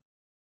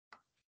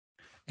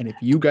 And if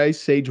you guys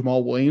say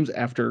Jamal Williams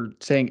after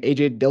saying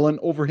AJ Dillon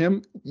over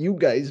him, you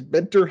guys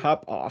better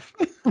hop off.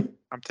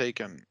 I'm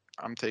taking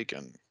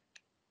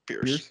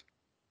Pierce. Pierce.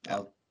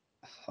 I'll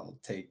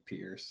take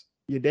Pierce.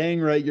 You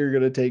dang right you're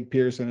gonna take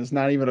Pearson. It's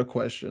not even a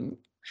question.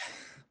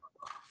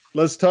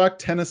 Let's talk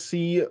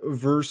Tennessee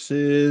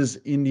versus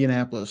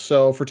Indianapolis.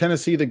 So for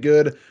Tennessee, the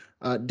good,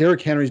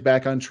 Derrick Henry's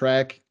back on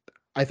track.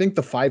 I think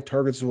the 5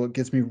 targets is what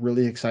gets me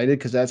really excited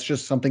because that's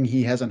just something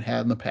he hasn't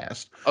had in the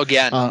past.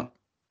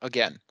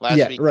 Again. Last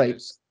yeah, week. right.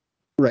 was-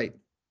 Right.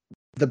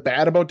 The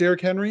bad about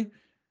Derrick Henry,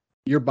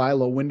 your buy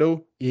low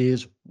window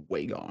is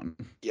way gone.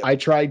 Yep. I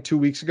tried 2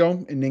 weeks ago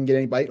and didn't get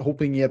any bite,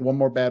 hoping he had one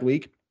more bad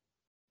week.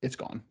 It's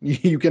gone.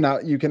 You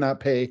cannot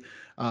pay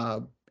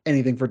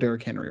anything for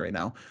Derrick Henry right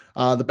now.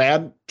 The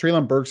bad,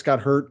 Treylon Burks got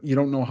hurt. You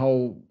don't know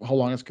how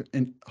long it's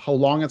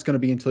going to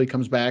be until he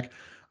comes back.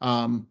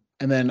 And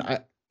then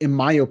in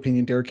my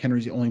opinion, Derrick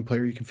Henry's the only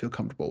player you can feel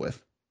comfortable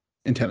with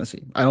in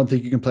Tennessee. I don't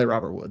think you can play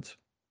Robert Woods.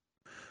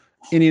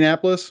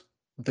 Indianapolis,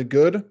 the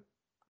good.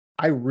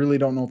 I really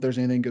don't know if there's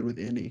anything good with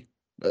Indy.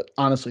 But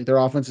honestly, their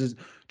offense is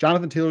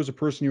Jonathan Taylor's a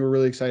person you were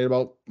really excited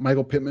about.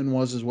 Michael Pittman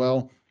was as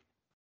well.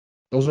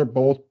 Those are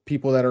both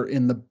people that are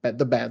in the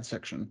bad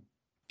section.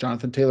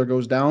 Jonathan Taylor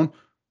goes down.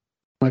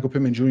 Michael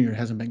Pittman Jr.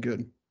 hasn't been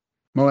good.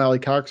 Mo Alley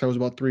Cox, I was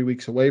about 3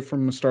 weeks away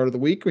from the start of the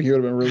week when he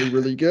would have been really,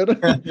 really good.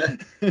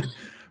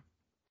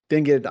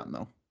 Didn't get it done,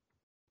 though.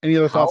 Any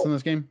other thoughts on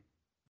this game?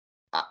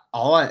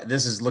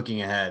 This is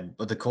looking ahead,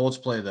 but the Colts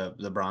play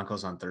the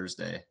Broncos on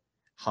Thursday.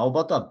 How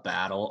about the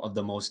battle of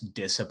the most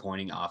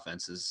disappointing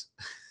offenses?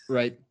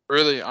 Right.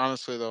 Really,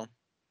 honestly though.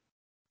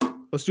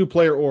 Let's do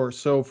player or.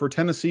 So for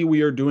Tennessee,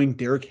 we are doing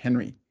Derrick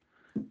Henry.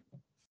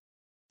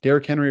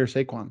 Derrick Henry or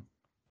Saquon?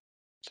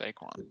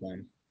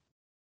 Saquon.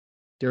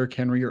 Derrick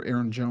Henry or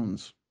Aaron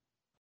Jones?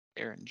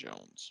 Aaron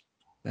Jones.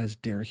 That's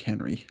Derrick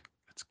Henry.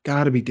 It's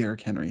got to be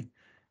Derrick Henry.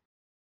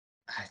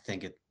 I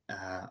think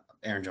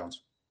Aaron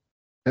Jones.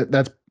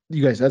 That's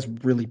you guys. That's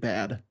really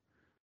bad.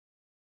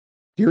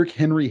 Derrick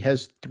Henry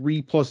has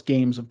 3+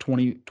 games of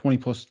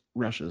 20+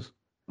 rushes.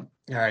 All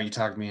right, you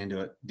talked me into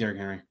it. Derrick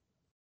Henry.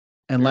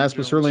 And Aaron last but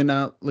Jones. certainly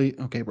not least,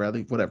 okay,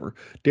 Bradley, whatever.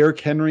 Derrick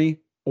Henry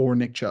or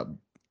Nick Chubb?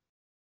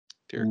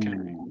 Derrick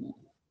Henry.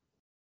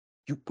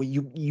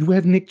 You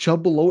have Nick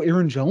Chubb below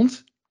Aaron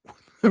Jones?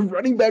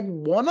 Running back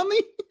 1 on the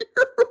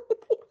year?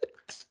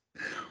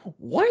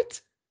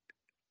 What?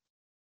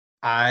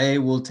 I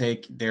will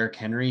take Derrick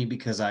Henry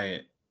because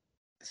I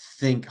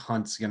think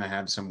Hunt's going to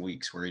have some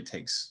weeks where he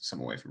takes some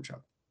away from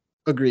Chubb.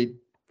 Agreed.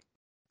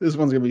 This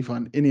one's going to be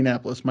fun.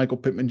 Indianapolis, Michael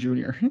Pittman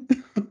Jr.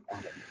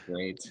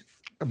 Great.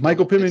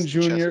 Michael Double Pittman pitch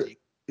to Jr., Chesty.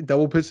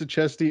 double pitch to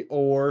Chesty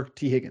or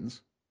T.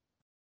 Higgins.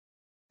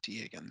 T.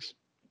 Higgins.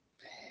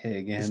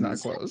 Higgins. It's not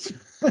close.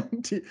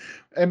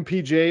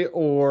 MPJ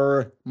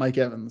or Mike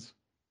Evans?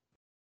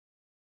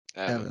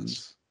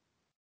 Evans.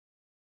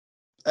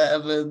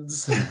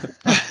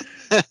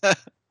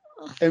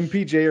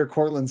 MPJ or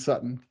Cortland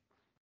Sutton?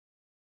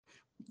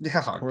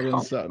 Yeah,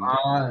 Cortland Sutton.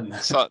 on.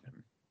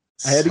 Sutton.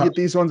 I had to get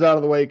these ones out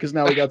of the way because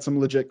now we got some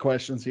legit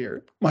questions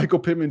here. Michael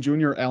Pittman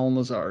Jr., Alan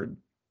Lazard.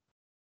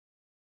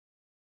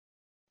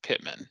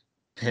 Pittman.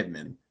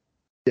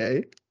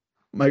 Okay.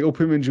 Michael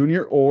Pittman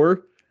Jr.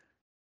 or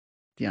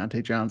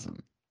Deontay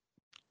Johnson.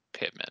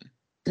 Pittman.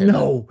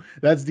 No,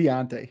 that's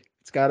Deontay.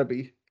 It's got to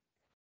be.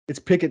 It's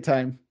picket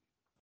time.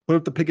 Put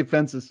up the picket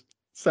fences.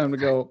 It's time to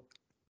go.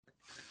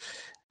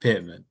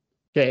 Pittman.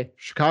 Okay,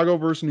 Chicago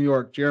versus New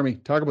York. Jeremy,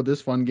 talk about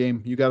this fun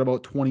game. You got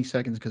about 20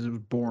 seconds because it was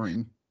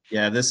boring.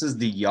 Yeah, this is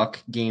the yuck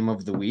game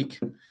of the week.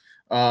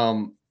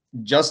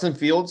 Justin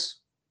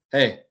Fields,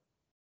 hey,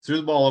 threw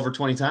the ball over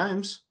 20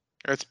 times.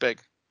 That's big.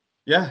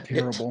 Yeah.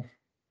 Terrible.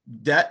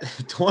 That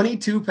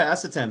 22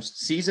 pass attempts,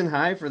 season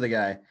high for the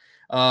guy.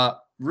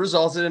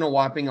 resulted in a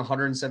whopping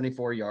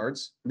 174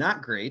 yards.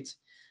 Not great.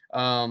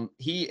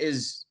 He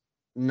is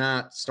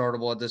not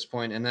startable at this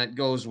point, and that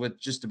goes with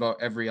just about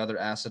every other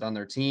asset on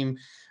their team.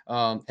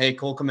 Hey,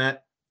 Cole Kmet,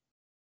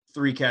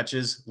 3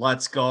 catches.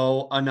 Let's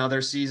go.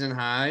 Another season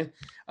high.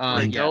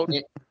 Breakout.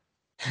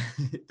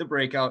 The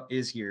breakout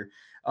is here.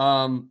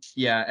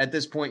 At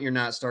this point, you're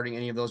not starting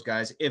any of those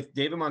guys. If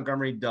David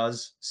Montgomery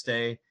does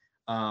stay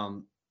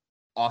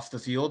off the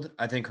field,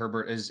 I think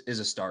Herbert is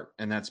a start,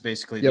 and that's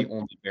basically the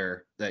only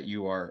bear that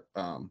you are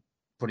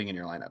putting in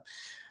your lineup.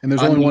 And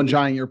there's only one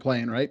giant you're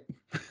playing, right?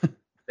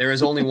 There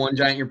is only one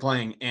giant you're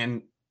playing,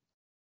 and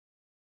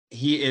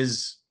he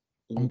is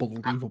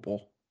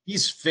unbelievable.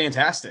 He's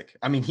fantastic.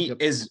 I mean, he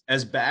is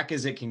as back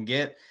as it can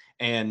get,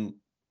 and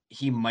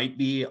he might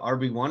be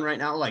RB1 right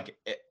now. Like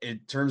in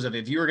terms of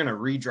if you were going to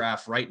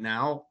redraft right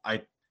now,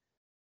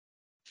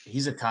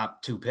 he's a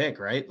top 2 pick,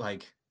 right?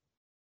 Like,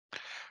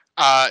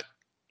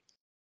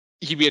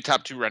 he'd be a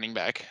top 2 running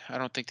back. I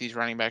don't think these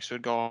running backs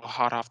would go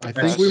hot off the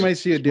press. I think we might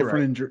see a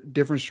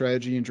different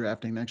strategy in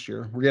drafting next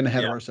year. We're getting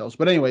ahead of ourselves.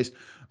 But anyways,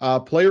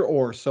 player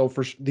or so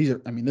for these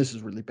are, I mean, this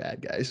is really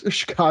bad, guys.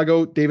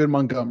 Chicago, David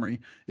Montgomery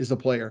is the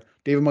player.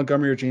 David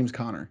Montgomery or James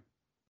Conner?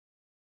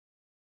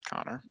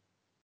 Conner.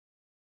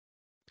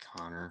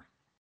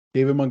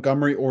 David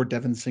Montgomery or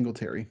Devin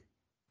Singletary?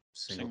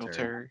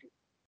 Singletary.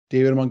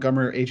 David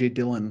Montgomery or AJ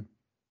Dillon?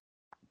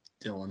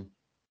 Dillon.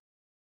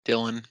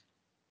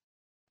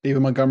 David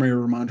Montgomery or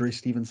Ramondre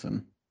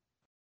Stevenson?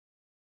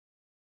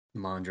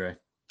 Mondre.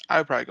 I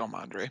would probably go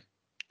Mondre.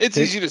 It's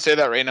easy to say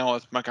that right now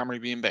with Montgomery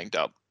being banged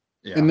up.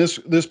 Yeah. And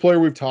this player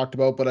we've talked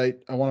about, but I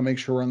want to make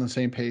sure we're on the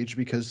same page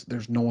because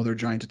there's no other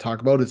giant to talk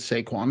about. It's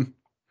Saquon.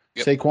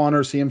 Yep. Saquon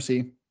or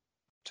CMC?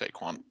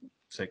 Saquon.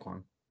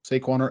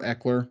 Saquon or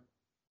Eckler?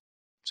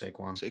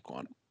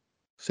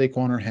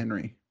 Saquon or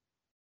Henry?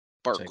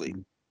 Barkley.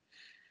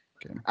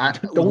 Okay.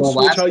 Don't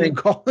switch how you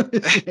call it.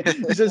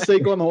 You said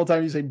Saquon the whole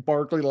time. You say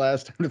Barkley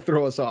last time to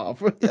throw us off.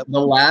 The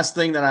last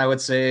thing that I would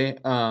say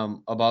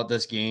about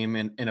this game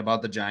and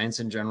about the Giants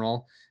in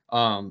general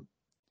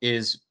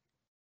is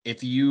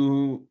if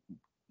you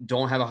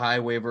don't have a high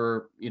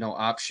waiver,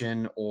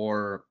 option,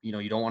 or,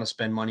 you don't want to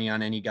spend money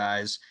on any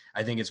guys,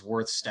 I think it's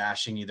worth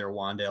stashing either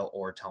Wan'Dale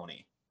or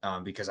Tony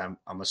because I'm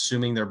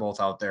assuming they're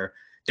both out there.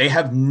 They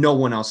have no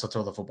one else to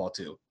throw the football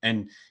to.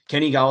 And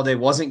Kenny Golladay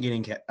wasn't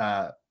getting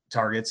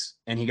targets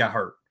and he got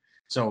hurt.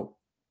 So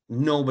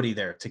nobody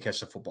there to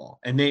catch the football.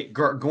 And they're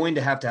going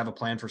to have a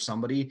plan for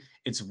somebody.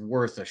 It's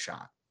worth a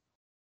shot.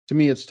 To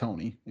me, it's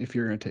Tony if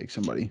you're going to take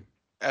somebody.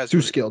 As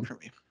too skilled for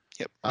me.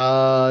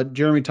 Yep.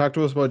 Jeremy, talk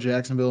to us about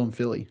Jacksonville and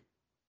Philly.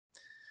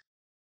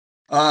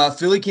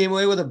 Philly came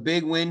away with a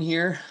big win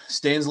here.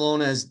 Stands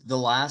alone as the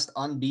last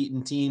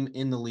unbeaten team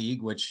in the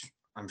league, which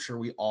I'm sure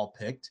we all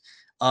picked.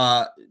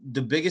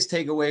 The biggest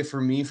takeaway for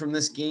me from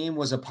this game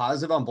was a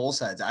positive on both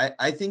sides.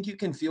 I think you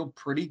can feel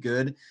pretty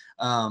good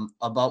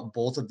about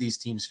both of these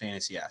teams'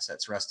 fantasy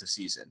assets rest of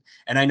season.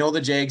 And I know the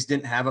Jags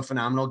didn't have a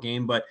phenomenal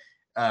game, but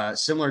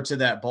similar to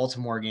that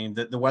Baltimore game,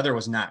 the weather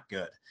was not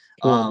good.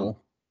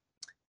 Horrible.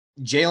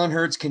 Jalen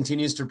Hurts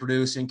continues to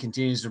produce and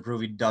continues to prove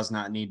he does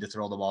not need to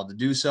throw the ball to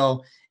do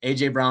so.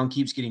 A.J. Brown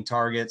keeps getting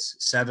targets,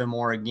 7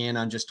 more again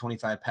on just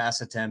 25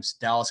 pass attempts.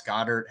 Dallas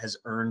Goedert has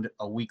earned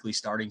a weekly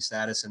starting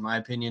status, in my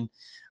opinion.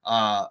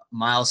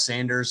 Miles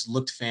Sanders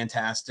looked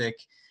fantastic.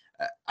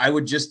 I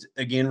would just,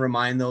 again,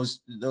 remind those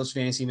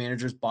fantasy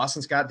managers,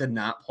 Boston Scott did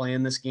not play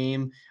in this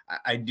game.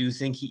 I do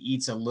think he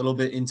eats a little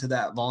bit into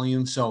that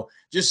volume. So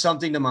just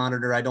something to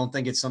monitor. I don't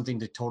think it's something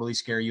to totally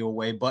scare you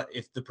away, but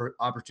if the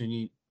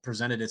opportunity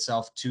presented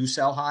itself to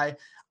sell high,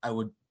 I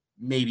would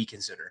maybe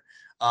consider.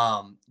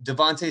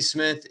 Devontae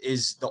Smith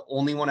is the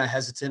only one I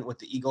hesitant with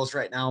the Eagles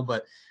right now,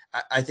 but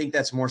I think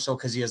that's more so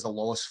because he has the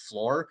lowest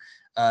floor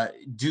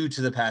due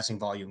to the passing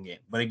volume game.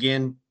 But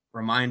again,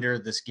 reminder,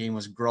 this game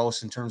was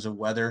gross in terms of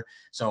weather.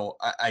 So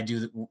I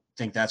do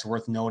think that's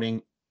worth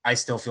noting. I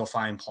still feel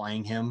fine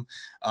playing him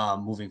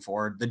moving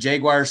forward. The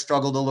Jaguars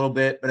struggled a little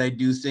bit, but I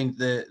do think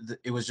that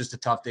it was just a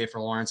tough day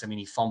for Lawrence. I mean,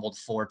 he fumbled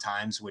 4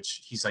 times,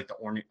 which he's like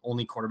the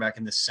only quarterback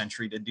in this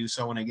century to do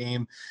so in a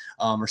game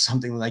or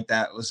something like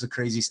that. It was a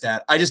crazy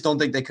stat. I just don't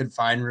think they could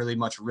find really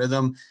much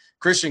rhythm.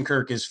 Christian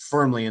Kirk is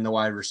firmly in the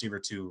wide receiver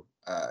 2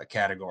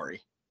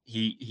 category.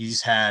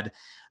 He's had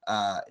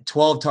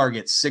 12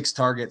 targets, 6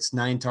 targets,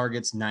 9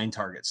 targets, 9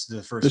 targets.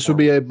 This would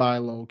be a buy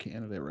low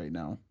candidate right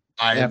now.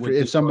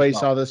 If somebody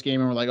saw this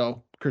game and were like,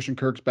 oh, Christian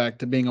Kirk's back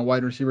to being a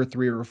wide receiver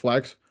 3 or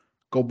flex,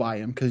 go buy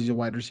him because he's a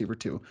wide receiver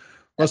 2.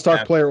 Let's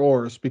talk player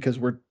ors because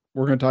we're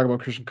going to talk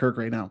about Christian Kirk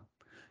right now.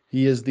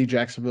 He is the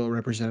Jacksonville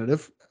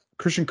representative.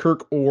 Christian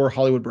Kirk or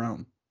Hollywood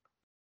Brown?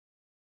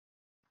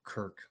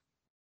 Kirk.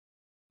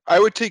 I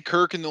would take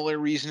Kirk, and the only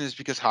reason is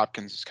because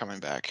Hopkins is coming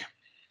back.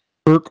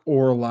 Kirk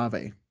or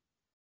Olave?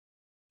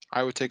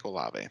 I would take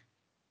Olave.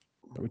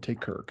 I would take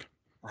Kirk.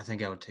 I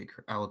think I will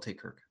take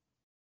Kirk.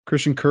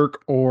 Christian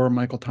Kirk or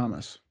Michael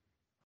Thomas?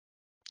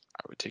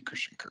 I would take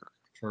Christian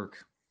Kirk.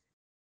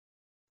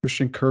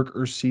 Christian Kirk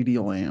or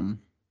CeeDee Lamb?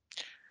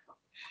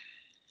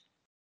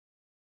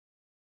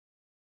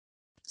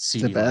 CeeDee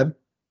Is it bad?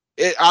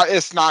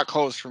 It's not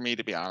close for me,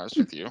 to be honest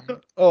with you.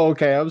 Oh,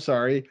 okay. I'm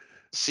sorry. 2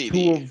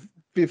 CD. of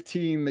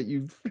 15 that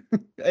you've.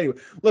 Anyway,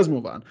 let's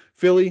move on.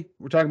 Philly,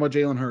 we're talking about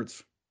Jalen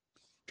Hurts.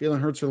 Jalen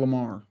Hurts or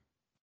Lamar?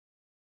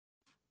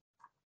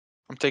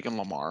 I'm taking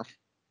Lamar.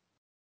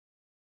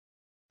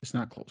 It's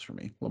not close for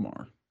me.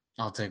 Lamar.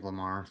 I'll take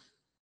Lamar.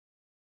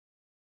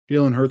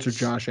 Jalen Hurts or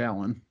Josh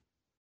Allen?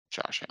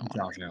 Josh Allen.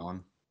 Josh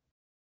Allen.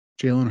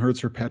 Jalen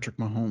Hurts or Patrick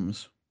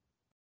Mahomes?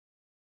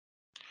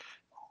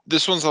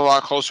 This one's a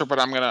lot closer, but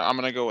I'm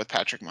gonna go with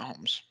Patrick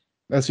Mahomes.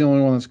 That's the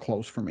only one that's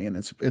close for me, and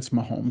it's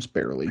Mahomes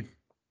barely.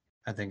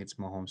 I think it's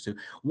Mahomes too.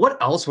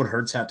 What else would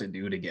Hurts have to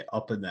do to get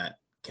up in that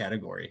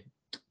category?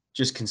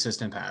 Just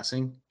consistent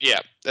passing? Yeah,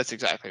 that's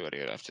exactly what he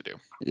would have to do.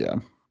 Yeah.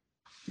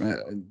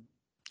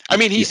 I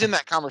mean, he's in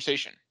that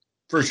conversation.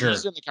 For sure.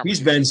 He's in the He's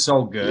conversation. been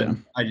so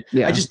good.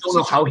 Yeah. I just don't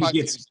know how he Five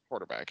gets fantasy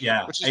quarterback.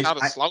 Yeah, which is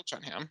not a slouch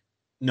on him.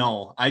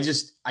 No, I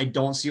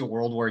don't see a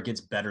world where it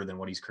gets better than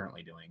what he's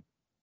currently doing.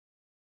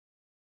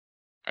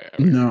 I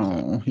agree with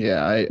No,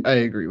 yeah, I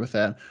agree with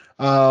that.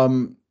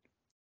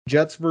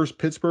 Jets versus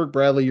Pittsburgh.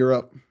 Bradley, you're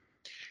up.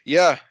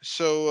 Yeah,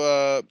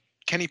 so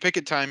Kenny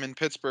Pickett time in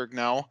Pittsburgh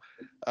now.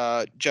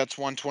 Jets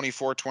won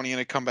 24-20 in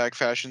a comeback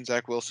fashion.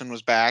 Zach Wilson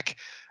was back.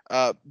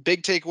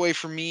 Big takeaway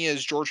for me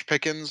is George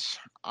Pickens.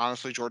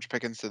 Honestly, George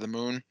Pickens to the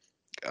moon.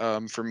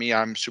 For me,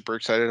 I'm super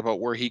excited about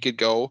where he could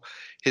go.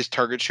 His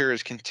target share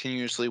has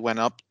continuously went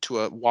up to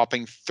a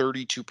whopping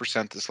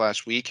 32% this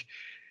last week.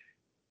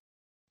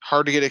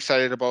 Hard to get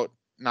excited about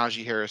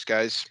Najee Harris,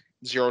 guys.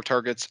 0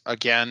 targets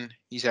again.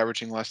 He's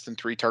averaging less than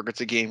 3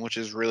 targets a game, which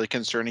is really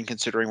concerning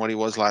considering what he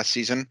was last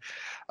season.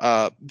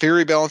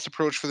 Very balanced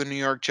approach for the New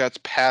York Jets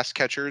pass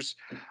catchers.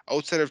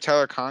 Outside of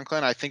Tyler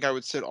Conklin, I think I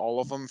would sit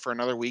all of them for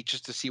another week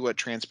just to see what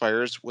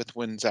transpires with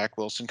when Zach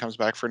Wilson comes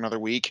back for another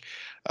week.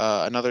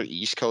 Another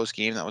East Coast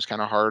game that was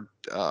kind of hard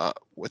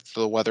with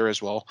the weather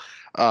as well.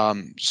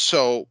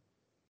 So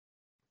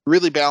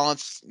really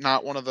balanced.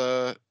 Not one of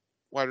the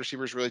wide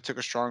receivers really took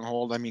a strong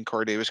hold. I mean,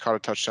 Corey Davis caught a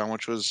touchdown,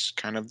 which was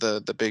kind of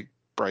the big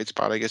bright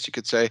spot, I guess you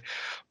could say.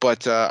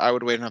 But I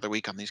would wait another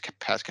week on these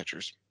pass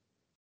catchers.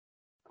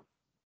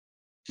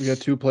 We got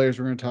 2 players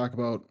we're going to talk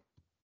about.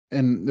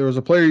 And there was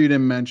a player you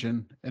didn't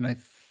mention, and I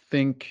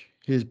think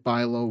his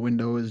buy low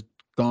window is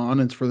gone.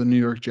 It's for the New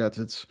York Jets.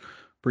 It's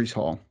Breece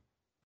Hall.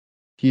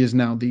 He is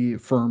now the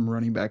firm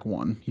running back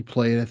 1. He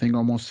played, I think,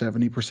 almost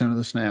 70% of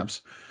the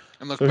snaps.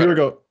 And look so here we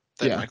go.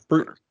 Yeah,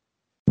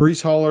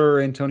 Breece Hall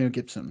or Antonio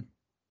Gibson?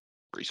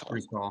 Breece Hall.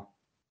 Breece Hall.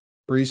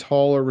 Breece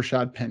Hall or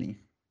Rashad Penny?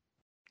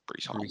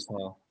 Breece Hall. Breece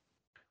Hall.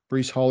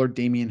 Breece Hall or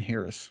Damian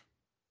Harris?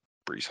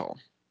 Breece Hall.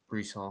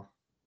 Breece Hall.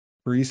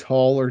 Breece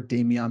Hall or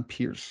Dameon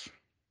Pierce?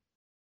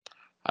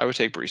 I would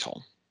take Breece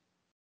Hall.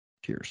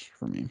 Pierce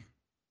for me.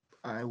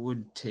 I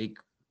would take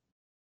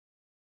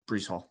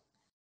Breece Hall.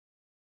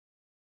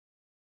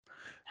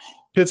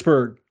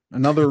 Pittsburgh,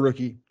 another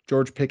rookie,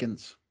 George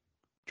Pickens.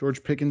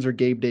 George Pickens or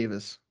Gabe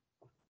Davis?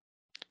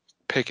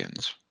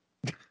 Pickens.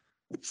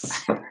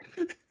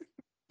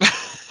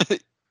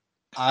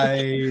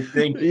 I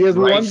think he has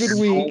one good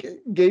week.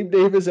 Gabe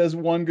Davis has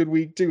one good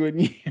week too,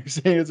 and you're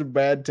saying it's a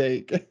bad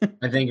take.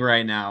 I think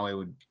right now it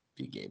would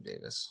be Gabe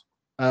Davis.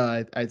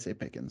 I'd say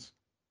Pickens.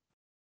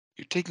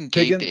 You're taking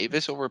Gabe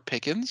Davis over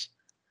Pickens?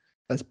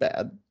 That's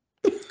bad.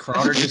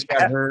 Crowder just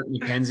got hurt.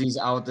 McKenzie's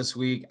out this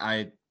week.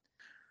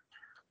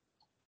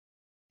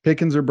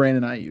 Pickens or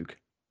Brandon Ayuk?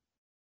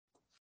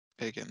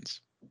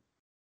 Pickens.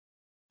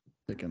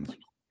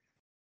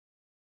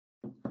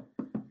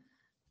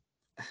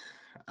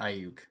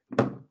 Ayuk.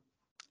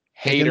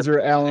 Pickens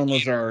or Allen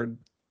Lazard?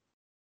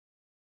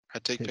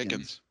 I'd take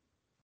Pickens.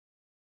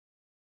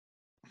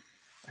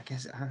 I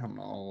guess, I don't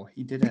know.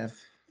 He did have...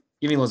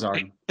 Give me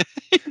Lazard.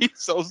 He's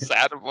so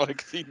sad about it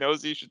because he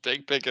knows he should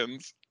take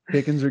Pickens.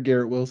 Pickens or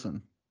Garrett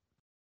Wilson?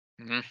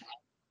 Mm-hmm.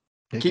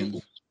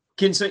 Pickens.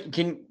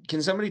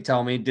 Can somebody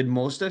tell me, did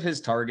most of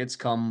his targets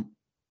come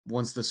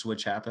once the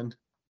switch happened?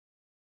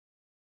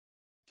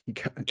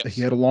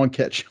 He had a long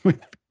catch with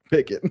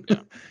Pickett.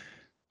 Yeah.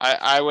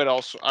 I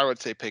would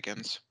say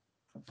Pickens.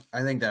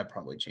 I think that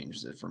probably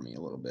changes it for me a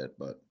little bit,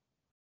 but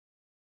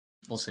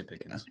we'll say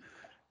Pickens.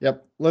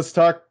 Yep. Let's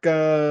talk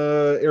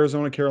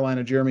Arizona,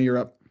 Carolina. Jeremy, you're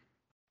up.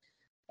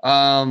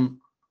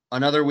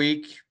 Another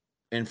week,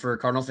 and for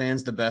Cardinal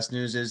fans, the best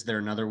news is they're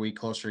another week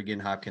closer to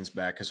getting Hopkins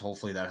back because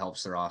hopefully that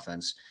helps their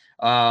offense.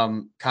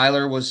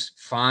 Kyler was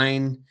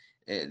fine.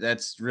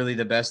 That's really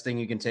the best thing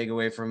you can take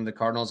away from the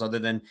Cardinals, other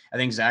than I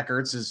think Zach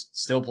Ertz is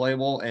still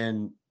playable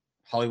and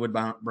Hollywood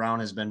Brown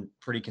has been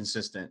pretty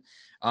consistent.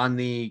 On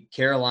the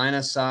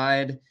Carolina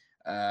side,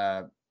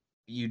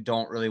 you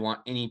don't really want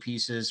any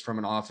pieces from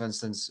an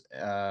offense that's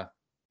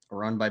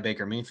run by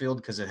Baker Mayfield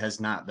because it has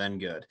not been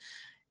good.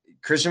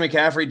 Christian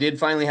McCaffrey did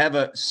finally have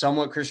a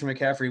somewhat Christian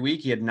McCaffrey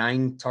week. He had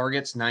 9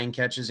 targets, 9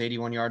 catches,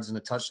 81 yards, and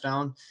a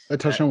touchdown. That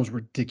touchdown was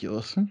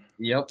ridiculous.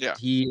 Yep. Yeah.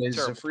 He is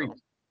a freak.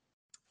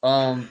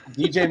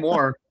 DJ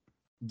Moore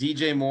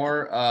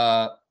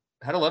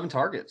had 11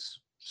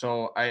 targets.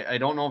 So I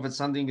don't know if it's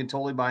something you can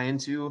totally buy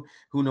into.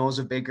 Who knows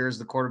if Baker is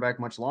the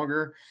quarterback much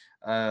longer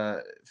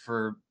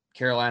for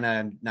Carolina,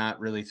 I'm not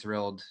really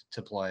thrilled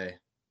to play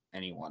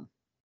anyone.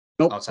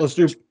 Nope. outside Let's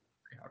of do.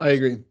 I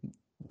agree.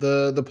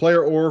 The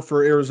player or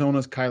for Arizona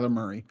is Kyler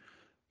Murray.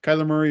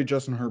 Kyler Murray,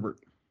 Justin Herbert.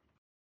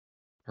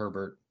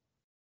 Herbert.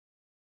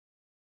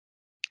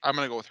 I'm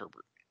gonna go with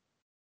Herbert.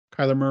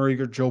 Kyler Murray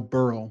or Joe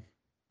Burrow.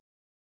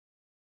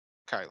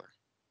 Kyler.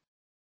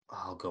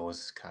 I'll go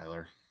with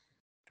Kyler.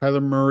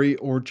 Kyler Murray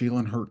or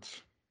Jalen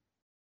Hurts.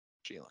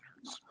 Jalen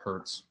Hurts.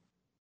 Hurts.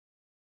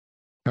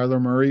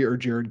 Kyler Murray or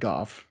Jared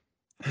Goff.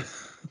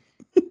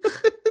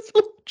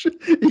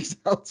 He's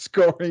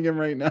outscoring him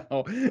right now.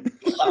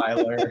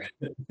 Kyler.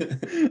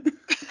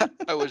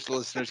 I wish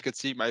listeners could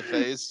see my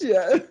face.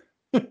 Yeah.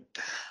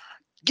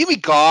 Give me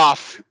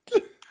Goff.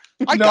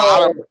 I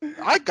got him.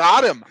 I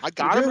got him.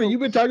 Jeremy, you've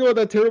been talking about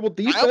that terrible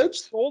I almost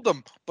defense. sold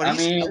him, but I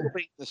he's mean-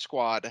 elevating the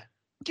squad.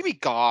 Give me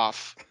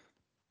Goff.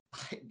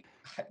 They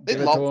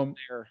Give it love to him him.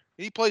 there.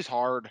 He plays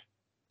hard.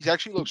 He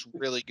actually looks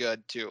really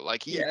good too.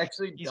 Like He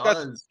actually he's got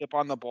does. zip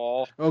on the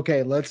ball.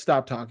 Okay, let's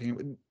stop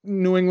talking.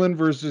 New England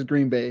versus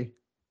Green Bay.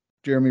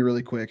 Jeremy,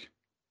 really quick.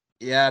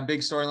 Yeah, big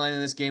storyline in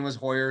this game was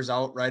Hoyer's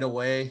out right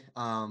away.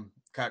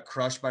 Got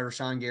crushed by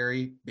Rashawn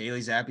Gary.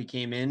 Bailey Zappi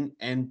came in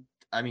and,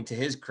 I mean, to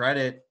his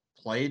credit,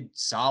 played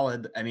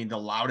solid. I mean, the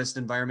loudest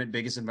environment,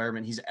 biggest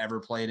environment he's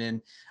ever played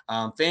in.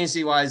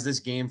 Fantasy-wise, this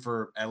game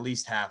for at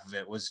least half of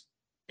it was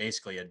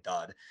basically a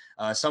dud.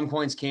 Some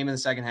points came in the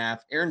second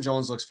half. Aaron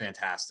Jones looks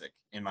fantastic,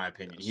 in my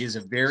opinion. He is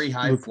a very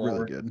high Looked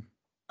floor. really good.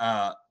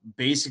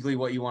 Basically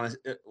what you want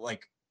to,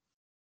 like,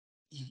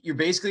 you're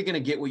basically going to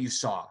get what you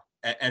saw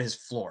at his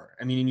floor.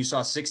 I mean, you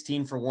saw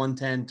 16 for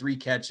 110, 3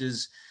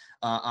 catches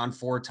on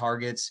 4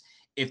 targets.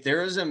 If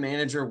there is a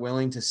manager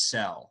willing to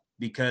sell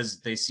because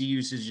they see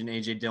usage in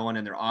AJ Dillon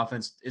and their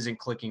offense isn't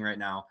clicking right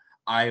now,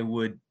 I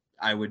would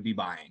be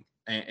buying.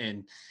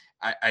 And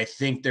I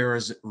think there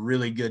is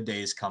really good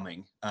days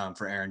coming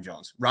for Aaron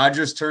Jones.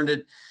 Rodgers turned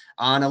it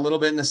on a little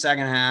bit in the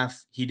second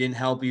half. He didn't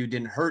help you,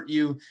 didn't hurt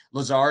you.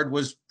 Lazard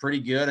was pretty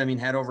good. I mean,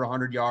 had over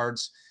 100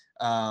 yards.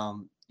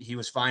 He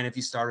was fine if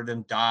you started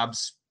him.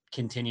 Dobbs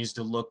continues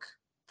to look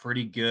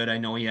pretty good. I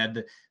know he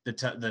had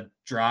the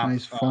drop.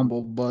 Nice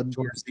fumble, bud.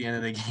 Towards the end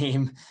of the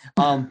game.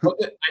 But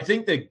I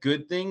think the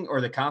good thing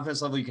or the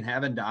confidence level you can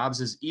have in Dobbs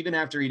is even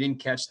after he didn't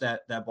catch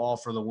that ball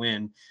for the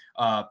win,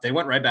 they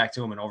went right back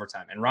to him in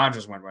overtime, and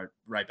Rodgers went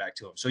right back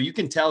to him. So you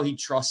can tell he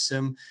trusts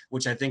him,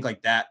 which I think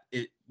like that,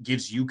 it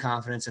gives you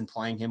confidence in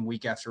playing him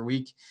week after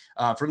week.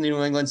 From the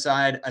New England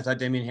side, I thought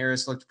Damian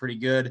Harris looked pretty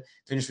good,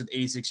 finished with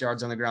 86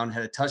 yards on the ground,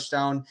 had a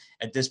touchdown.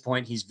 At this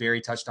point, he's very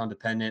touchdown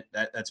dependent.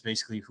 That's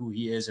basically who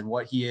he is and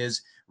what he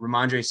is.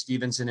 Ramondre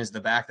Stevenson is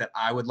the back that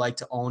I would like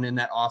to own in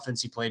that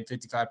offense. He played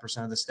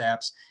 55% of the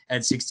snaps,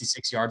 had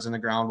 66 yards on the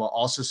ground while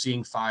also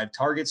seeing 5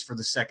 targets for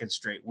the second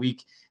straight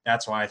week.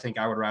 That's why I think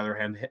I would rather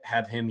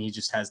have him. He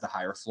just has the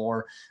higher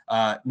floor.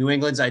 New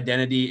England's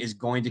identity is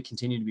going to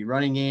continue to be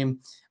running game.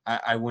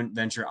 I wouldn't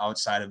venture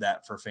outside of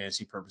that for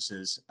fantasy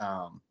purposes.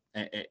 I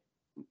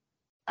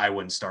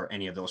wouldn't start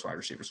any of those wide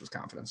receivers with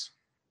confidence.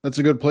 That's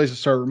a good place to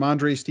start.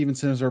 Ramondre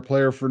Stevenson is our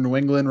player for New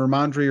England.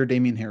 Ramondre or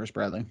Damian Harris,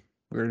 Bradley?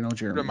 We already know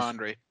Jeremy.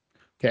 Ramondre.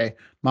 Okay.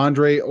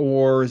 Mondre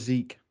or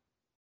Zeke?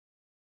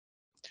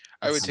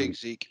 I would take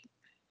Zeke.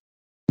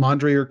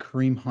 Mondre or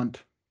Kareem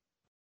Hunt?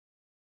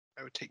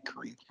 I would take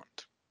Kareem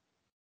Hunt.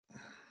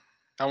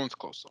 That one's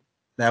close though.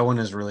 That one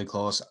is really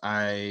close.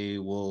 I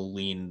will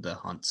lean the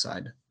Hunt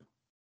side.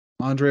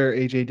 Mondre or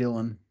AJ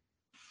Dillon?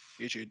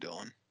 AJ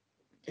Dillon.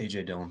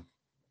 AJ Dillon.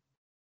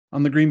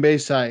 On the Green Bay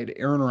side,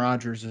 Aaron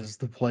Rodgers is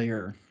the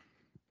player.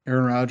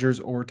 Aaron Rodgers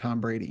or Tom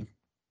Brady?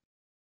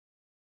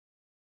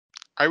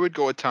 I would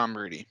go with Tom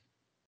Brady.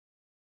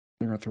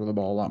 They're going to throw the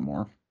ball a lot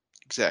more.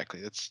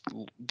 Exactly. That's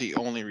the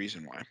only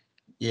reason why.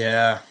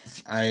 Yeah,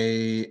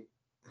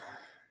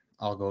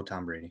 I'll go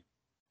Tom Brady.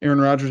 Aaron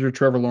Rodgers or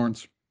Trevor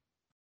Lawrence?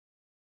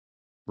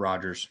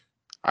 Rodgers.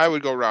 I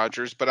would go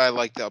Rodgers, but I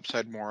like the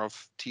upside more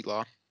of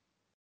T-Law.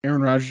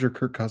 Aaron Rodgers or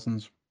Kirk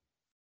Cousins?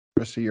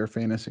 Rest of your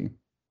fantasy.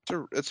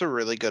 It's a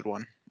really good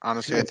one.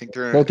 Honestly, I think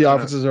they're both the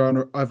offenses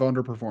I've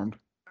underperformed.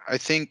 I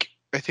think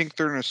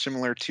they're in a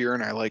similar tier,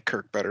 and I like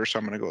Kirk better, so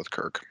I'm going to go with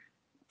Kirk.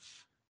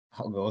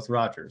 I'll go with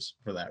Rodgers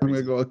for that I'm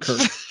reason. going to go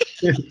with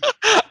Kirk.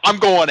 I'm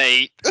going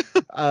 8.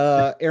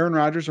 Aaron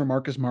Rodgers or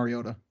Marcus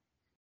Mariota?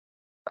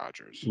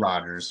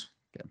 Rodgers.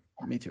 Okay,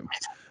 me too.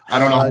 I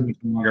don't know how much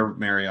longer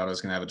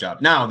Mariota's going to have a job.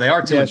 Now, they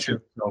are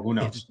 2-2, so who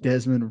knows? It's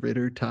Desmond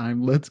Ridder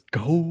time. Let's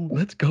go.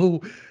 Let's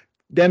go.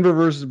 Denver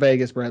versus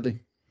Vegas,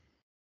 Bradley.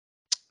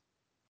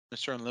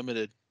 Mr.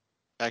 Unlimited.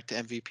 Back to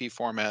MVP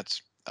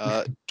formats.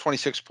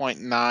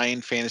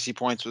 26.9 fantasy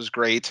points was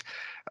great.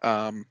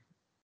 2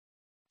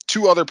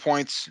 other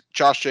points.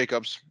 Josh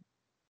Jacobs.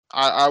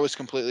 I was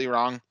completely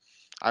wrong.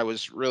 I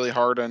was really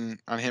hard on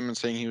him and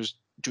saying he was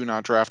do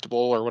not draftable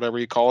or whatever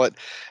you call it.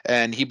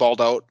 And he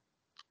balled out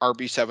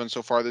RB7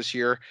 so far this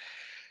year.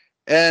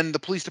 And the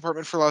police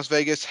department for Las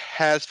Vegas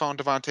has found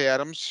Devontae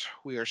Adams.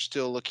 We are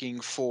still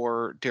looking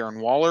for Darren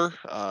Waller.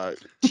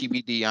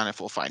 TBD on if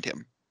we'll find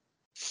him.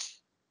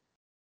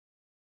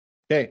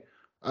 Okay.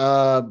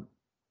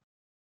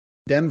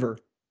 Denver.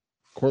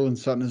 Cortland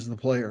Sutton is the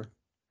player.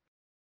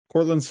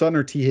 Cortland Sutton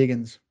or T.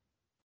 Higgins?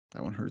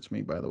 That one hurts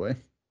me, by the way.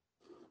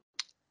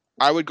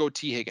 I would go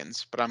T.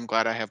 Higgins, but I'm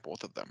glad I have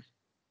both of them.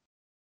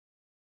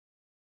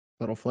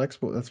 Little flex,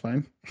 but that's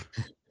fine.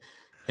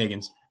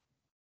 Higgins.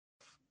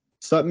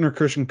 Sutton or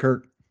Christian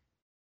Kirk?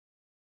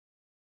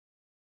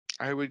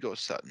 I would go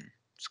Sutton.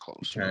 It's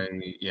close.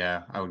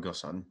 Yeah, I would go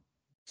Sutton.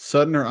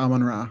 Sutton or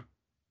Amon-Ra?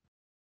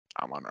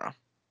 Amon-Ra.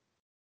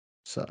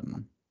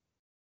 Sutton.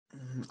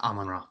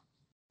 Amon-Ra.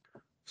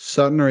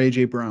 Sutton or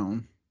A.J.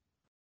 Brown?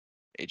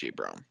 A.J.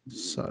 Brown.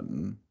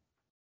 Sutton.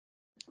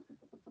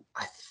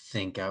 I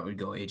think I would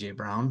go AJ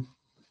Brown.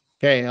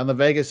 Okay, on the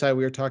Vegas side,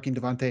 we are talking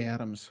Devontae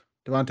Adams.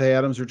 Devontae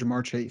Adams or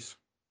Jamar Chase?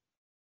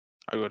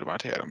 I go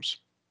Devontae Adams.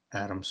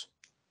 Adams.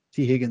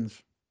 T.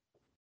 Higgins.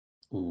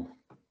 Ooh.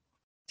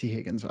 T.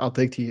 Higgins. I'll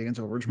take T. Higgins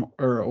over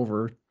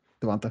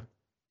Devonta.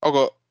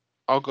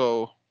 I'll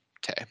go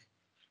Tay.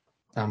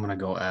 I'm gonna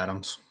go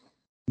Adams.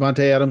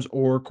 Devontae Adams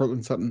or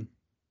Cortland Sutton?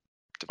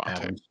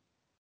 Devontae. Adams.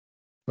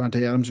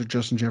 Devontae Adams or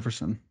Justin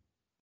Jefferson?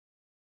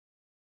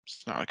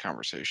 It's not a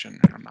conversation.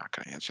 I'm not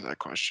going to answer that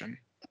question.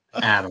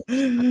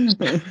 Adams.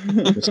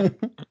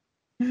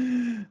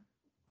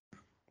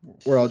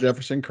 We're all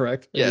Jefferson,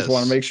 correct? I just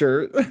want to Yes. make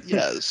sure.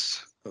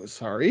 Yes. Oh,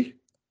 sorry.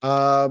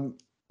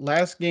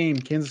 Last game,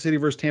 Kansas City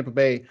versus Tampa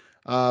Bay.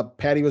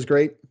 Patty was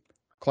great.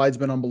 Clyde's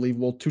been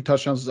unbelievable. 2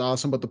 touchdowns is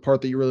awesome, but the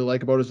part that you really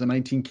like about it is the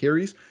 19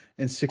 carries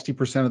and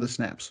 60% of the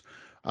snaps.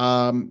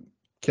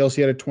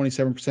 Kelsey had a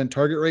 27%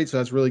 target rate, so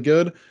that's really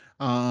good.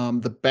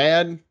 The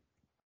bad,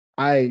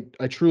 I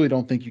truly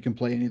don't think you can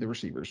play any of the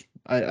receivers.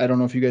 I don't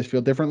know if you guys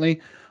feel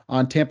differently.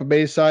 On Tampa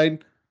Bay's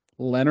side,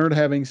 Leonard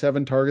having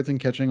 7 targets and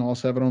catching all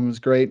 7 of them was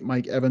great.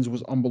 Mike Evans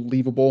was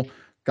unbelievable.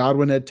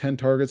 Godwin had 10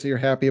 targets that you're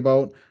happy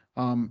about.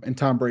 And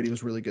Tom Brady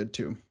was really good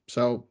too.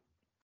 So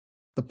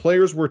the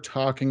players we're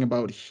talking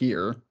about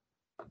here,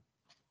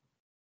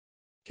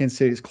 Kansas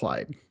City's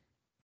Clyde.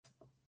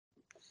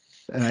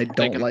 And I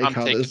don't like I'm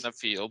how taking this. the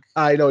field.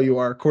 I know you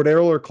are.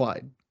 Cordero or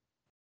Clyde?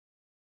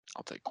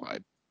 I'll take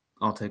Clyde.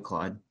 I'll take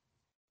Clyde.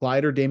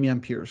 Clyde or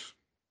Dameon Pierce?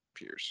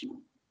 Pierce.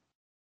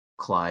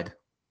 Clyde.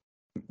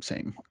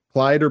 Same.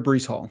 Clyde or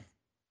Breece Hall?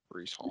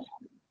 Breece Hall.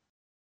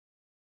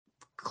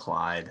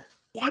 Clyde.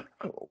 What?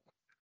 Oh.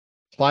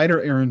 Clyde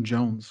or Aaron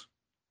Jones?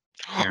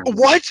 Aaron.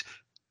 What?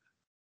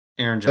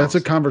 Aaron Jones. That's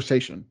a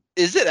conversation.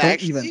 Is it Don't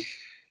actually? even.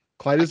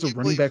 Clyde I is a can't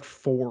running believe- back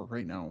 4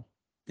 right now.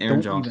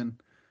 Aaron Don't Jones. even.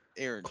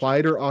 Aaron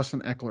Clyde Jones. or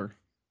Austin Eckler?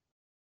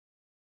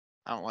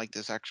 I don't like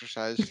this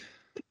exercise.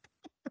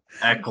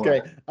 Eckler.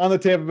 Okay. On the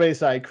Tampa Bay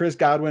side, Chris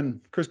Godwin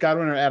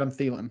or Adam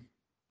Thielen?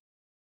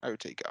 I would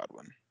take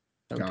Godwin.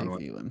 I would take Godwin.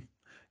 Thielen.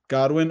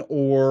 Godwin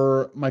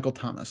or Michael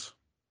Thomas?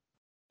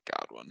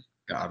 Godwin.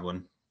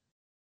 Godwin.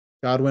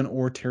 Godwin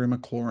or Terry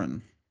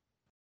McLaurin?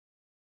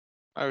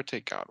 I would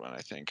take Godwin,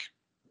 I think.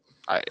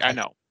 I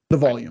know. The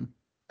volume.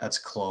 That's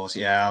close.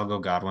 Yeah, I'll go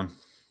Godwin.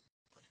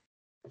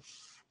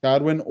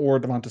 Godwin or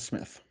Devonta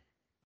Smith?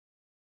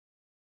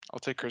 I'll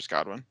take Chris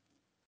Godwin.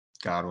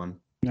 Godwin.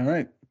 All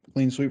right.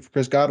 Clean sweep for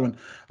Chris Godwin.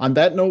 On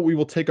that note, we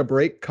will take a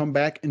break, come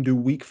back, and do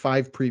week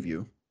 5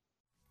 preview.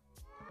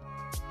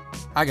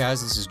 Hi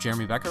guys, this is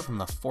Jeremy Becker from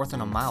the 4th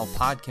and a Mile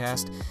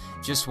podcast.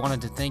 Just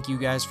wanted to thank you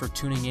guys for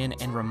tuning in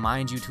and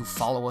remind you to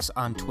follow us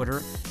on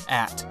Twitter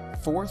at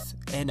 4th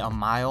and a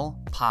Mile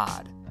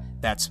Pod.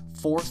 That's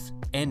 4th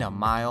and a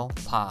Mile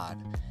Pod.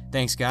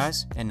 Thanks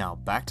guys, and now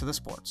back to the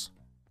sports.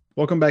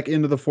 Welcome back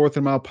into the 4th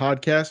and Mile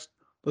podcast.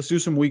 Let's do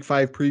some week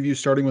 5 preview,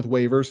 starting with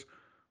waivers.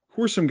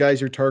 Who are some guys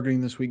you're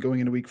targeting this week going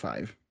into week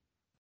 5?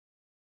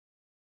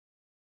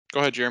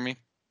 Go ahead, Jeremy.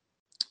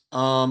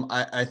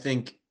 I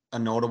think a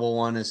notable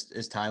one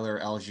is Tyler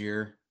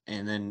Algier,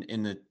 and then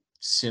in the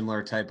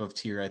similar type of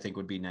tier, I think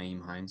would be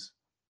Nyheim Hines.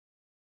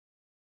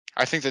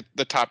 I think that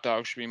the top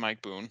dog should be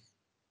Mike Boone.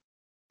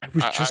 I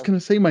was just going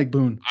to say Mike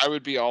Boone. I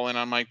would be all in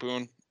on Mike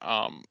Boone.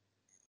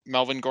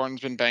 Melvin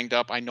Gordon's been banged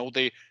up. I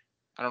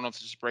don't know if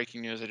this is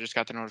breaking news. I just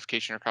got the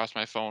notification across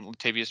my phone.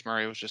 Latavius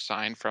Murray was just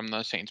signed from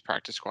the Saints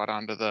practice squad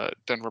onto the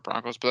Denver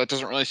Broncos, but that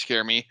doesn't really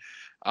scare me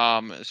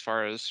as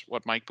far as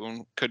what Mike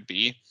Boone could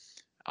be.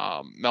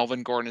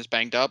 Melvin Gordon is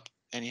banged up,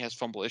 and he has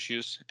fumble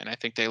issues, and I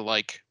think they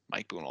like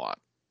Mike Boone a lot.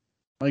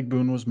 Mike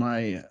Boone was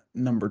my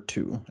number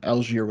 2.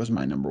 Algier was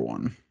my number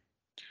 1.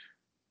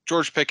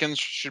 George Pickens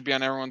should be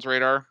on everyone's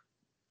radar.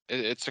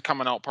 It's a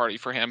coming out party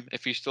for him.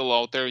 If he's still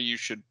out there, you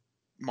should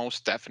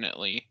most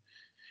definitely.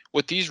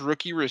 With these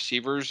rookie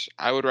receivers,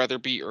 I would rather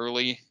be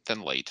early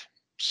than late.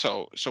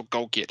 So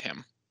go get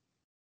him.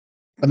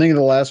 I think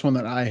the last one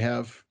that I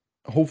have,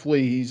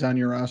 hopefully he's on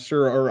your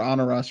roster or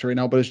on a roster right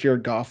now, but it's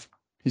Jared Goff.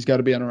 He's got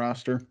to be on a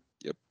roster.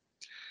 Yep.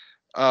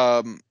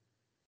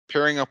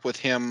 Pairing up with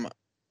him,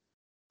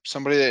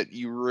 somebody that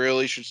you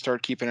really should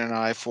start keeping an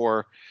eye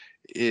for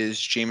is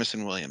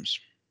Jameson Williams.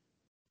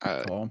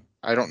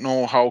 I don't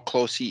know how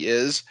close he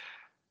is,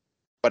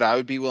 but I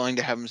would be willing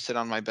to have him sit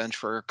on my bench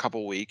for a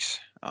couple weeks.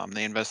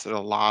 They invested a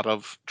lot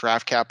of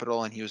draft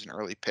capital, and he was an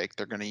early pick.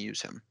 They're going to use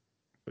him.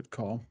 Good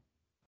call.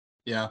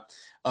 Yeah.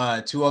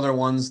 Two other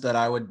ones that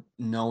I would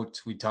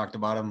note. We talked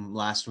about him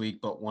last week,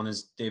 but one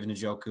is David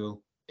Njoku.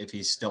 If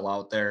he's still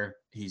out there,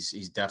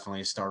 he's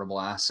definitely a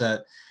startable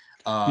asset.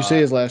 You say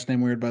his last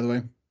name weird, by the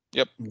way.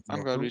 Yep.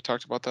 I'm glad we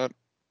talked about that.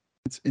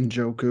 It's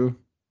Njoku,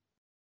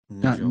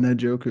 not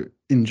Njoku.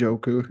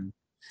 Njoku.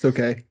 It's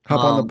okay.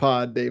 Hop on the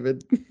pod,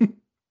 David.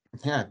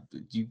 Yeah,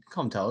 you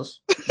come tell us.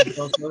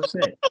 Tell us what to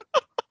say.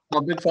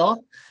 My big fella.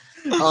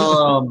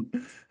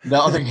 The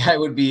other guy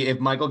would be if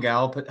Michael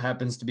Gallup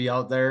happens to be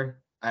out there.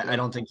 I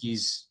don't think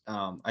he's.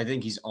 I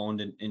think he's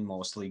owned in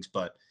most leagues,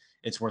 but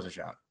it's worth a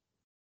shot.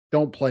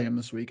 Don't play him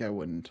this week. I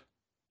wouldn't.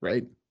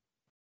 Right?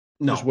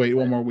 No. Just wait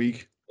one more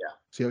week. Yeah.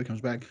 See how he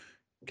comes back.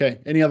 Okay.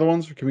 Any other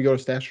ones? Or can we go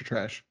to stash or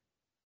trash?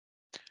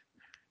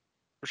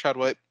 Rashad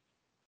White.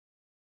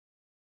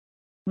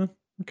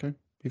 Okay.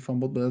 He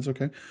fumbled, but that's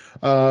okay.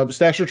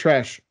 Stash or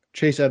trash?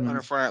 Chase Leonard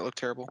Edmonds. Fournette looked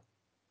terrible.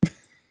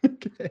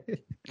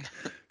 Okay.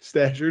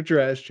 Stash or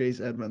trash?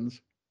 Chase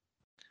Edmonds.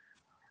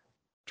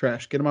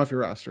 Trash. Get him off your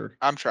roster.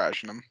 I'm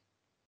trashing him.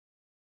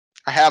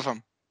 I have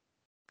him.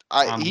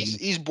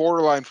 He's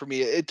borderline for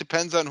me. It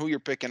depends on who you're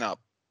picking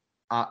up.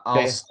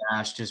 I'll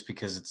stash just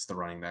because it's the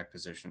running back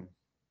position.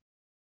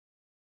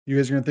 You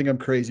guys are gonna think I'm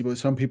crazy, but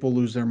some people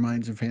lose their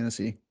minds in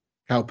fantasy.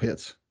 Kyle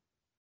Pitts.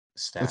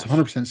 Stash. It's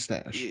 100%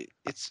 stash.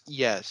 It's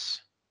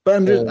yes. But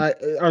I'm just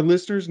our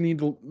listeners need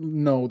to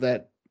know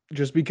that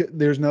just because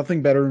there's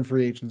nothing better in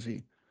free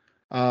agency.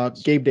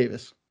 Gabe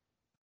Davis.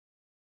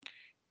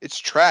 It's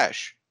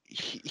trash.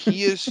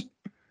 He is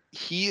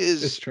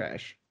It's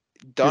trash.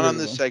 Done on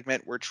this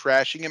segment. We're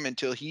trashing him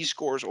until he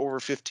scores over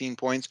 15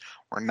 points.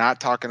 We're not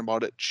talking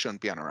about it.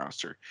 Shouldn't be on a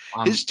roster.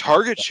 His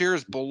target share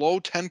is below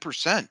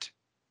 10%.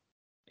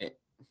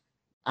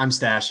 I'm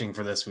stashing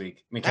for this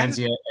week.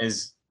 McKenzie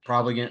is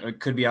probably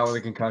could be out with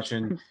a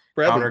concussion.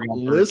 Bradley,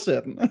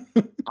 listen.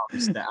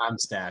 I'm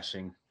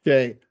stashing.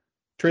 Okay.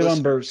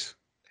 Treylon Burks.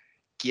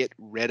 Get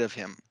rid of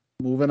him.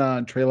 Moving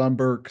on. Treylon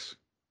Burks.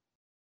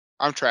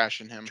 I'm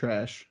trashing him.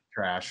 Trash.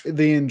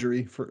 The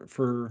injury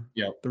for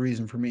the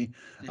reason for me.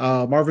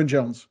 Marvin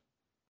Jones.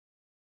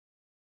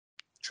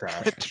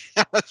 Trash.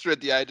 That's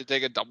right. I had to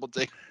take a double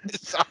take.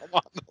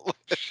 On the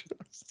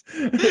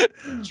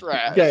list.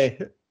 Trash. Okay.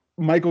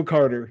 Michael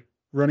Carter,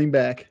 running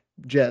back,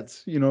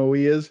 Jets. You know who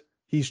he is?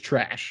 He's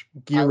trash.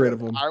 Get rid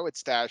of him. I would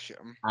stash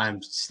him. I'm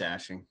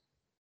stashing.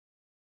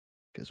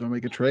 Guys want to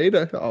make a trade?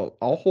 I'll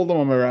hold him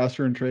on my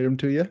roster and trade him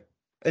to you.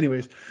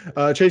 Anyways,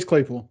 Chase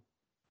Claypool.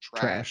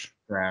 Trash.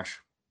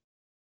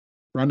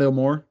 Rondale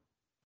Moore.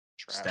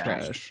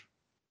 Trash.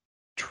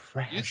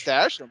 You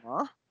stashed him,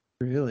 huh?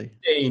 Really?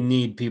 They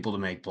need people to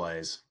make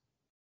plays.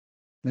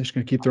 They're just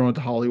gonna keep throwing it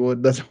to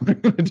Hollywood. That's what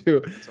I'm gonna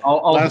do.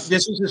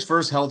 This was his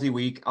first healthy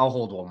week. I'll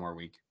hold one more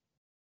week.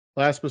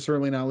 Last but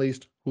certainly not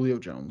least, Julio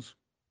Jones.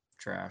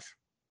 Trash.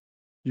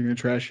 You're gonna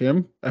trash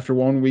him after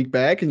 1 week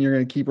back, and you're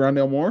gonna keep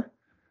Rondale Moore.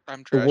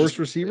 I'm the worst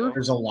receiver.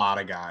 There's a lot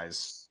of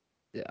guys.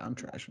 Yeah, I'm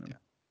trashing him.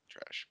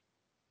 Trash.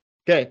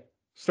 Okay,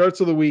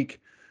 starts of the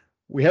week.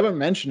 We haven't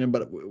mentioned him,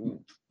 but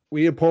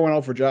we had pour one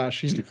out for Josh.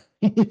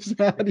 He's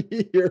not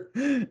here.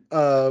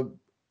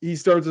 He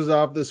starts us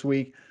off this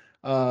week.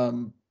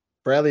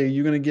 Bradley, are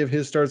you going to give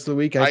his starts of the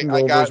week? I can go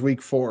over his week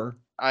 4.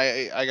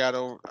 I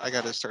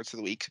got his starts of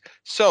the week.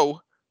 So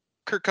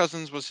Kirk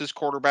Cousins was his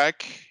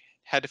quarterback.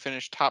 Had to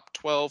finish top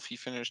 12. He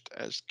finished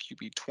as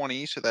QB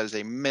 20, so that is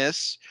a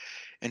miss.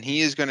 And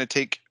he is going to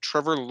take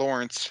Trevor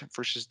Lawrence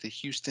versus the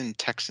Houston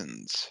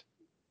Texans.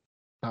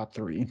 Top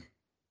 3.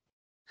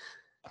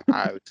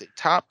 I would say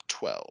top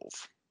 12.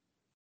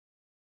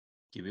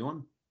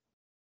 QB1.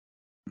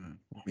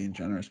 Being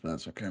generous, but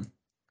that's okay.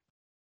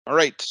 All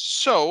right.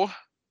 So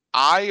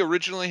I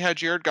originally had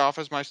Jared Goff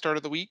as my start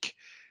of the week.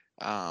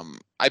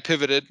 I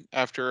pivoted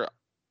after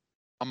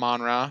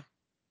Amon-Ra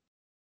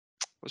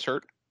was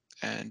hurt,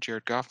 and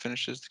Jared Goff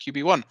finishes the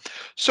QB1.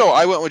 So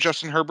I went with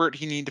Justin Herbert.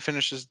 He needed to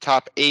finish as the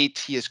top 8.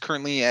 He is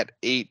currently at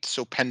 8,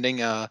 so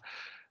pending a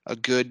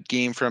good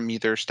game from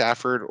either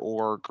Stafford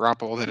or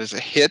Garoppolo that is a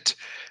hit.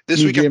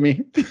 This week,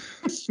 Jimmy.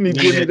 Need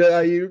Jimmy to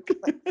Ayuk.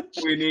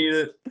 We need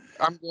it.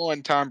 I'm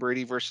going Tom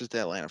Brady versus the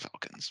Atlanta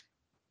Falcons.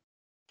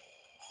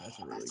 That's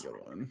a really good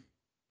one.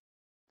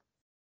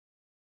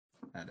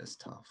 That is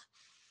tough.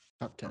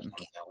 Top 10.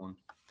 That one.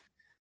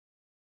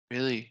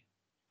 Really?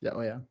 Yeah,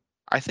 oh yeah.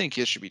 I think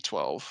it should be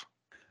 12.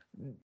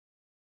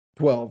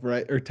 12,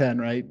 right? Or 10,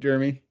 right,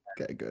 Jeremy?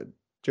 Okay, good.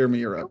 Jeremy,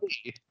 you're up.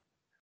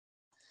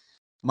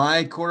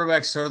 My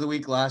quarterback start of the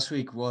week last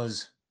week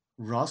was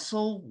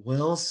Russell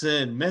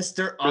Wilson,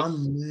 Mr.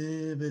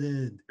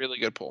 Unlimited. Really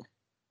good pull.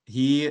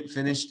 He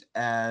finished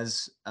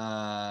as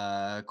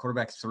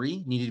quarterback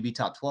 3, needed to be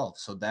top 12.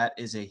 So that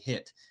is a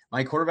hit.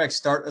 My quarterback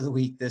start of the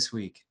week this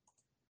week.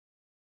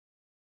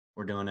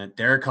 We're doing it.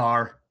 Derek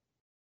Carr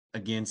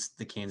against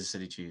the Kansas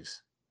City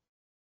Chiefs.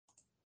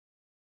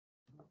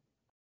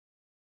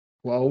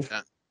 12.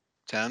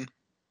 10.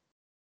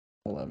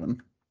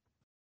 11.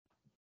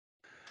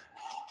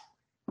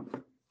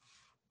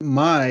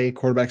 My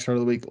quarterback start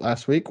of the week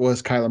last week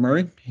was Kyler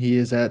Murray. He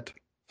is at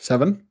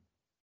 7.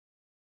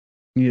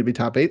 Need to be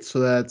top 8, so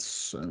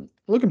that's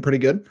looking pretty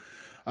good.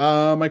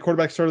 My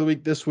quarterback start of the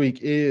week this week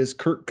is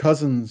Kirk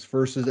Cousins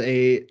versus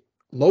a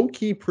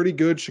low-key pretty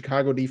good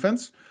Chicago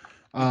defense.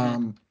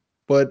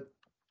 But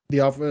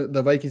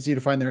the Vikings need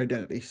to find their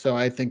identity, so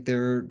I think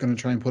they're going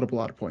to try and put up a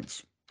lot of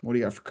points. What do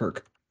you got for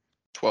Kirk?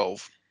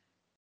 12.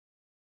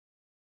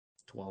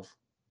 12.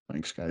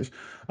 Thanks, guys.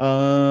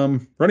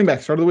 Running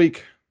back start of the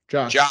week.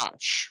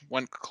 Josh,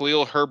 when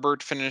Khalil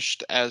Herbert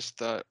finished as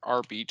the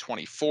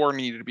RB24,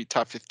 needed to be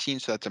top 15,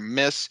 so that's a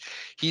miss.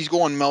 He's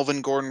going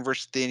Melvin Gordon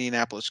versus the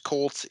Indianapolis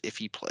Colts if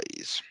he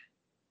plays.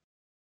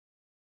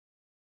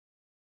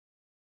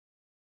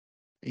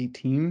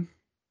 18.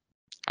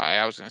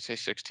 I was going to say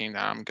 16.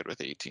 Now I'm good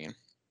with 18.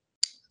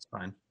 That's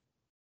fine.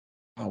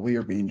 Oh, we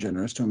are being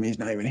generous to him. He's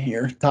not even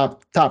here.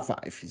 Top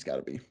 5. He's got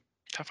to be.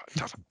 Top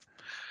 5.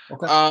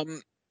 Okay.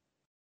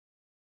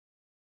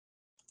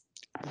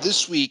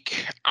 This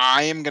week,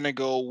 I am going to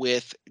go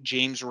with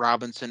James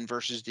Robinson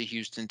versus the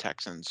Houston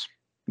Texans.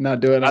 Not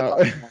doing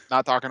it.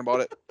 Not talking about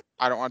it.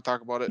 I don't want to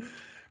talk about it.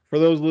 For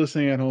those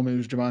listening at home, it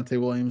was Javonte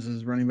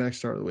Williams' running back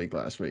start of the week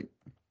last week.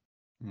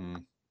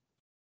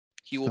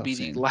 He will be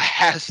the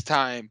last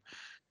time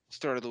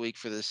start of the week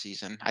for this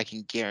season. I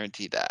can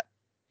guarantee that.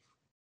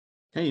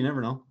 Hey, you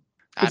never know.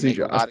 I see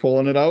Josh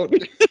pulling it out.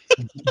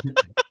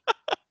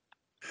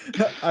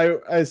 I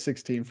had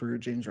 16 for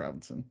James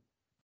Robinson.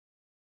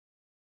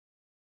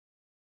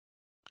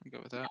 I'm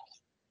good with that.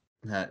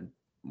 That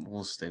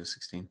we'll stay with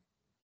 16.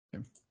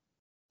 Okay.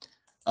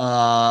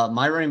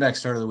 My running back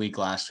start of the week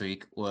last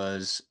week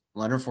was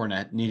Leonard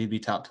Fournette. Needed to be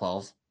top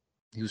 12.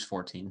 He was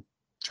 14.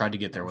 Tried to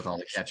get there with all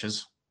the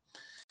catches.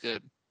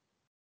 Good.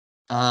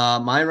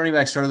 My running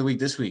back start of the week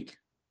this week.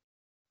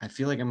 I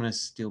feel like I'm going to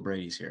steal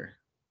Brady's here.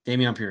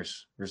 Dameon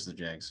Pierce versus the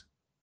Jags.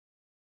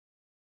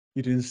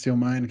 You didn't steal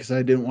mine because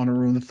I didn't want to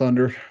ruin the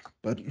Thunder,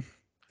 but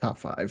top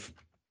 5.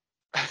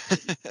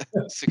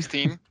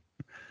 16.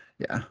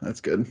 Yeah, that's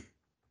good.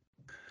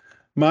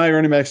 My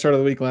running back start of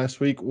the week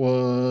last week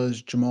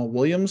was Jamal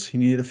Williams. He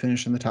needed to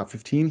finish in the top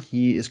 15.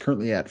 He is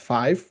currently at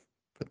 5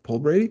 with Paul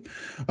Brady.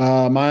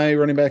 My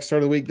running back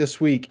start of the week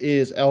this week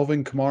is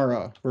Alvin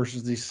Kamara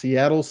versus the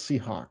Seattle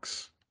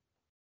Seahawks.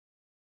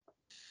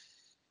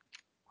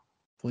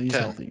 Please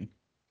 10. healthy.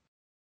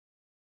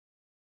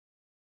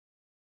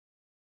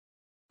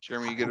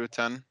 Jeremy, you good with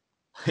 10?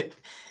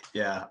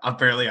 Yeah,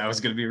 apparently I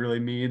was going to be really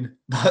mean,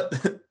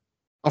 but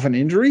off an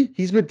injury?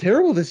 He's been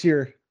terrible this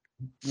year.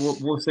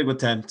 We'll stick with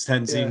 10.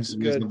 10 seems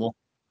reasonable.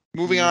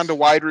 Moving on to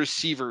wide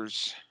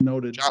receivers.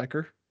 Noted,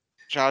 Becker.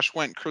 Josh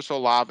went Chris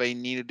Olave,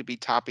 needed to be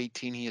top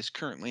 18. He is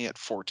currently at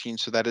 14,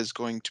 so that is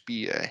going to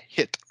be a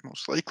hit,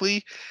 most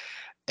likely.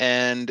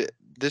 And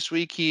this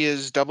week he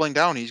is doubling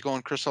down. He's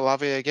going Chris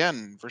Olave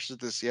again versus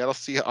the Seattle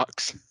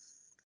Seahawks.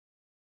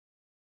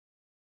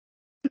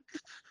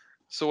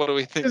 So what do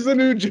we think? Is the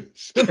new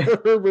Justin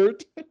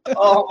Herbert.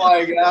 Oh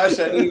my gosh,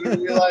 I didn't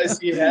even realize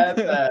he had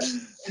that.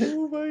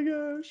 Oh my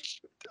gosh.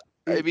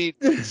 I mean,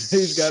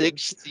 he's got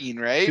 16,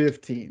 right?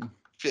 15.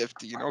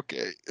 15,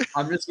 okay.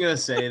 I'm just going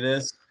to say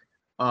this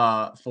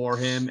for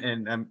him,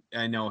 and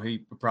I know he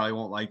probably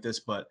won't like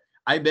this, but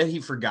I bet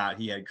he forgot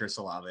he had Chris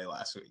Olave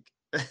last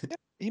week.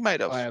 He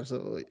might have. Oh,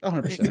 absolutely.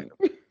 100%.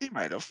 He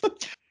might have.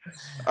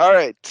 All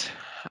right.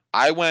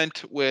 I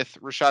went with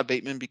Rashad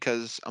Bateman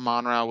because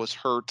Amon-Ra was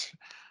hurt.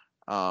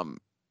 That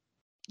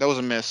was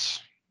a miss.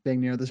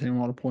 Dang near the same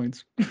amount of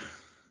points.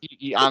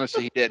 He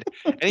honestly did,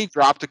 and he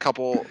dropped a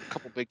couple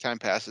big time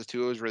passes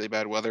too. It was really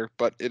bad weather,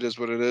 but it is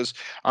what it is.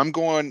 I'm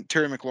going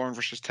Terry McLaurin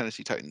versus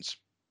Tennessee Titans.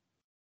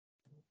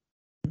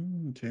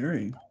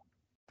 Terry.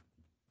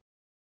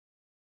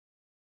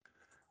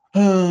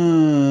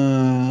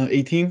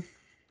 18,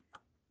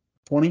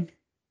 20.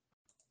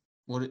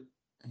 What?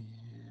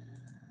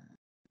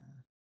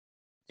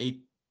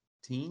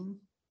 18?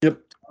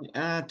 Yep.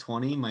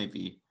 20 might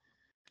be.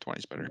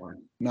 20's better.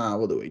 Nah,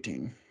 we'll do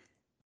 18.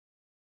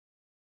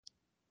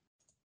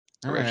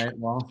 All right.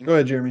 Well, go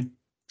ahead, Jeremy.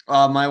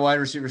 My wide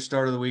receiver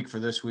start of the week for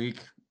this week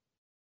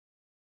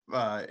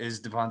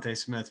is Devontae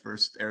Smith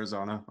versus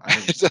Arizona. I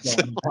don't want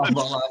to talk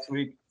about last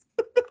week.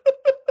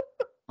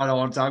 I don't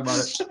want to talk about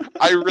it.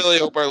 I really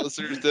hope our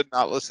listeners did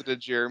not listen to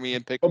Jeremy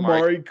and pick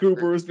Amari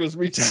Cooper was supposed to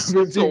be top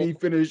 15. He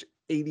finished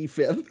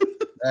 85th.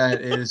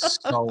 That is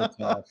so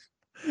tough.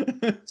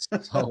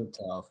 So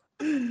tough.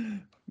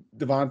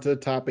 Devonta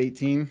top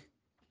 18.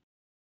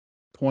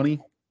 20.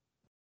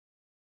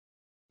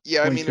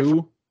 Yeah, 22. I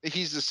mean,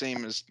 he's the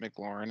same as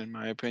McLaurin in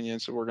my opinion,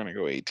 so we're gonna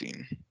go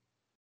 18.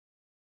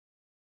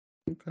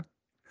 Okay.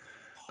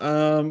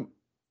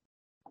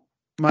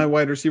 My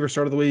wide receiver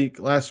start of the week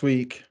last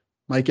week,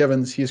 Mike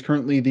Evans. He is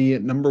currently the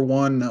number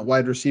 1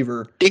 wide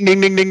receiver. Ding ding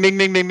ding ding ding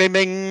ding ding ding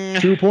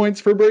ding. 2 points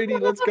for Brady.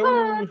 Let's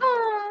go.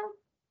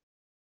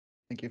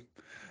 Thank you.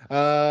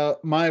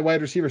 My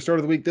wide receiver start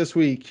of the week this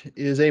week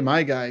is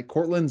my guy,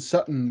 Courtland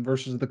Sutton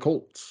versus the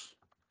Colts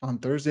on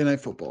Thursday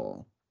Night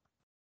Football.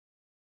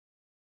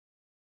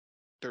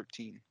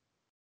 13.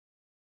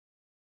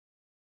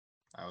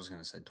 I was going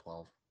to say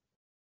 12.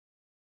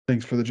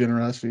 Thanks for the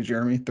generosity,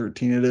 Jeremy.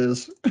 13 it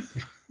is.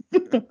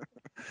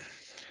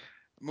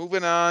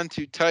 Moving on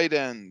to tight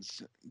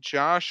ends.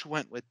 Josh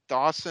went with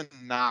Dawson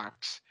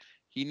Knox.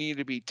 He needed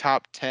to be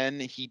top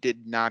 10. He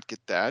did not get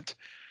that.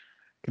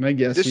 Can I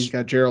guess he's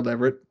got Gerald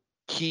Everett?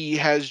 He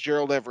has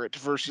Gerald Everett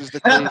versus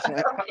the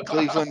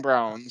Cleveland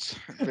Browns.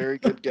 Very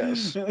good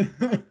guess.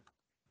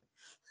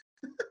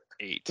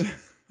 8.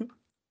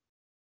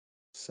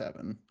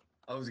 7.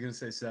 I was gonna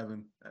say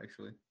 7,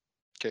 actually.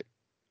 Okay.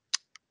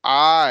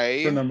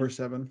 For number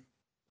 7.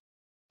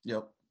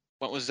 Yep.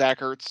 Went with Zach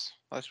Ertz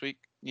last week.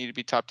 Needed to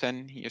be top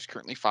 10. He is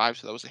currently 5,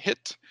 so that was a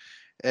hit.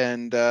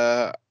 And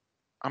I'm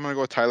gonna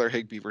go with Tyler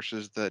Higbee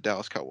versus the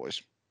Dallas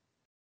Cowboys.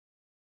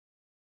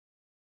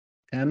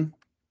 10.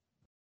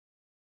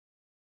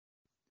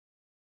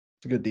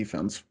 It's a good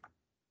defense.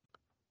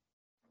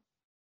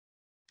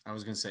 I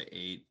was gonna say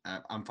 8.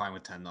 I'm fine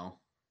with 10 though.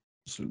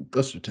 So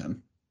let's do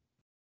 10.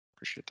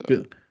 Appreciate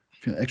that.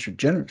 Feel extra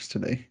generous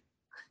today.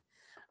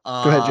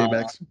 Go ahead,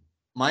 J-Bax.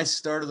 My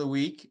start of the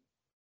week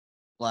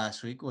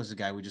last week was the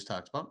guy we just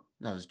talked about.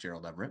 That was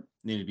Gerald Everett.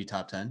 Needed to be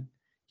top 10.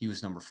 He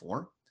was number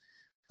 4.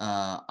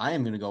 I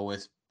am going to go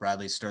with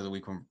Bradley's start of the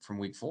week from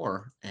week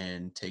 4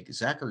 and take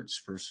Zach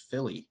Ertz versus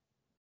Philly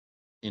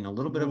in a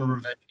little bit of a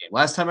revenge game.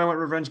 Last time I went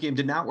revenge game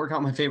did not work out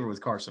in my favor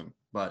with Carson,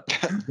 but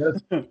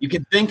you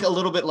can think a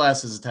little bit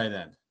less as a tight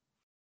end.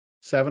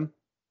 7.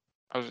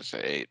 I was going to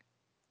say 8.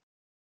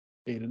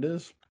 8 it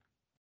is.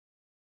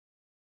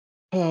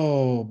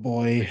 Oh,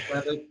 boy.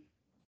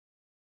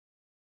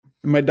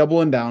 Am I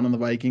doubling down on the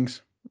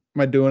Vikings?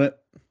 Am I doing it?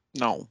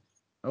 No.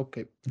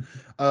 Okay.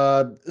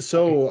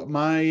 So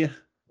my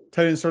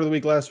tight end start of the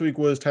week last week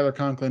was Tyler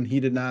Conklin. He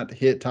did not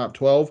hit top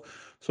 12.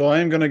 So I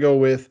am going to go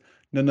with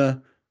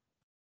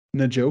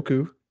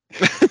Njoku.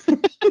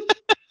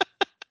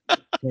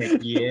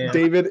 Yeah.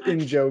 David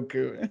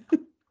Njoku.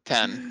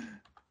 10.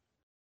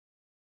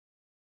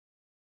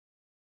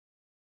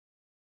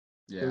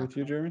 Yeah. Good with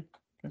you, Jeremy?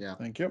 Okay, Yeah.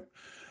 Thank you.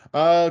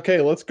 Okay,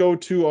 let's go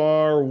to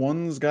our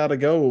one's gotta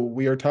go.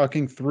 We are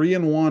talking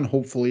 3-1,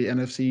 hopefully,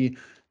 NFC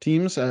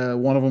teams.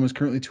 One of them is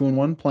currently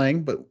 2-1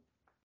 playing, but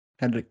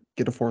had to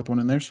get a 4th one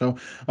in there. So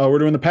we're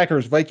doing the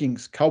Packers,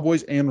 Vikings,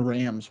 Cowboys, and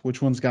Rams.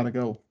 Which one's gotta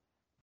go?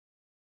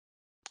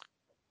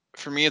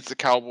 For me, it's the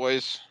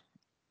Cowboys.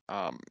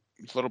 A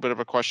little bit of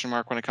a question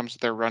mark when it comes to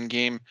their run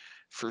game.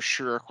 For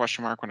sure, a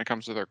question mark when it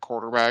comes to their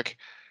quarterback.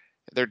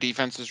 Their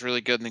defense is really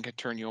good and they can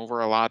turn you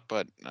over a lot,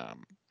 but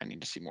I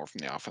need to see more from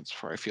the offense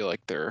before I feel like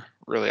they're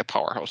really a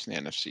powerhouse in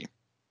the NFC.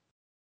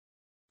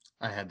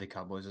 I had the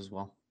Cowboys as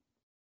well.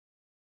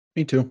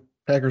 Me too.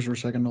 Packers were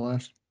second to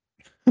last.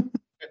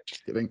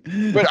 Just kidding.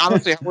 But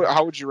honestly,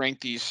 how would you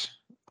rank these?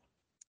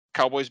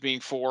 Cowboys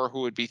being 4,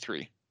 who would be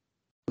 3?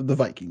 The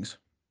Vikings.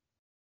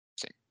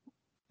 Same.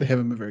 They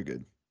haven't been very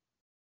good.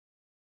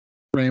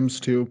 Rams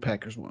 2,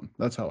 Packers 1.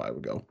 That's how I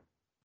would go.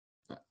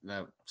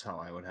 That's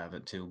how I would have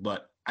it too.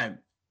 But Yeah,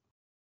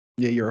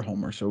 you're a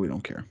homer, so we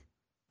don't care.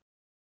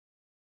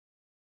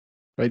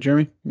 Right,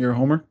 Jeremy? You're a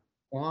homer?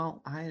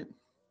 Well, I'm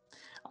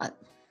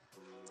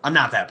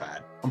not that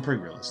bad. I'm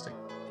pretty realistic.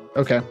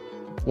 Okay.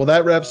 Well,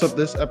 that wraps up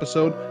this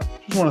episode.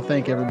 Just want to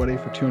thank everybody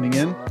for tuning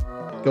in.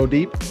 Go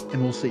deep,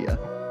 and we'll see ya.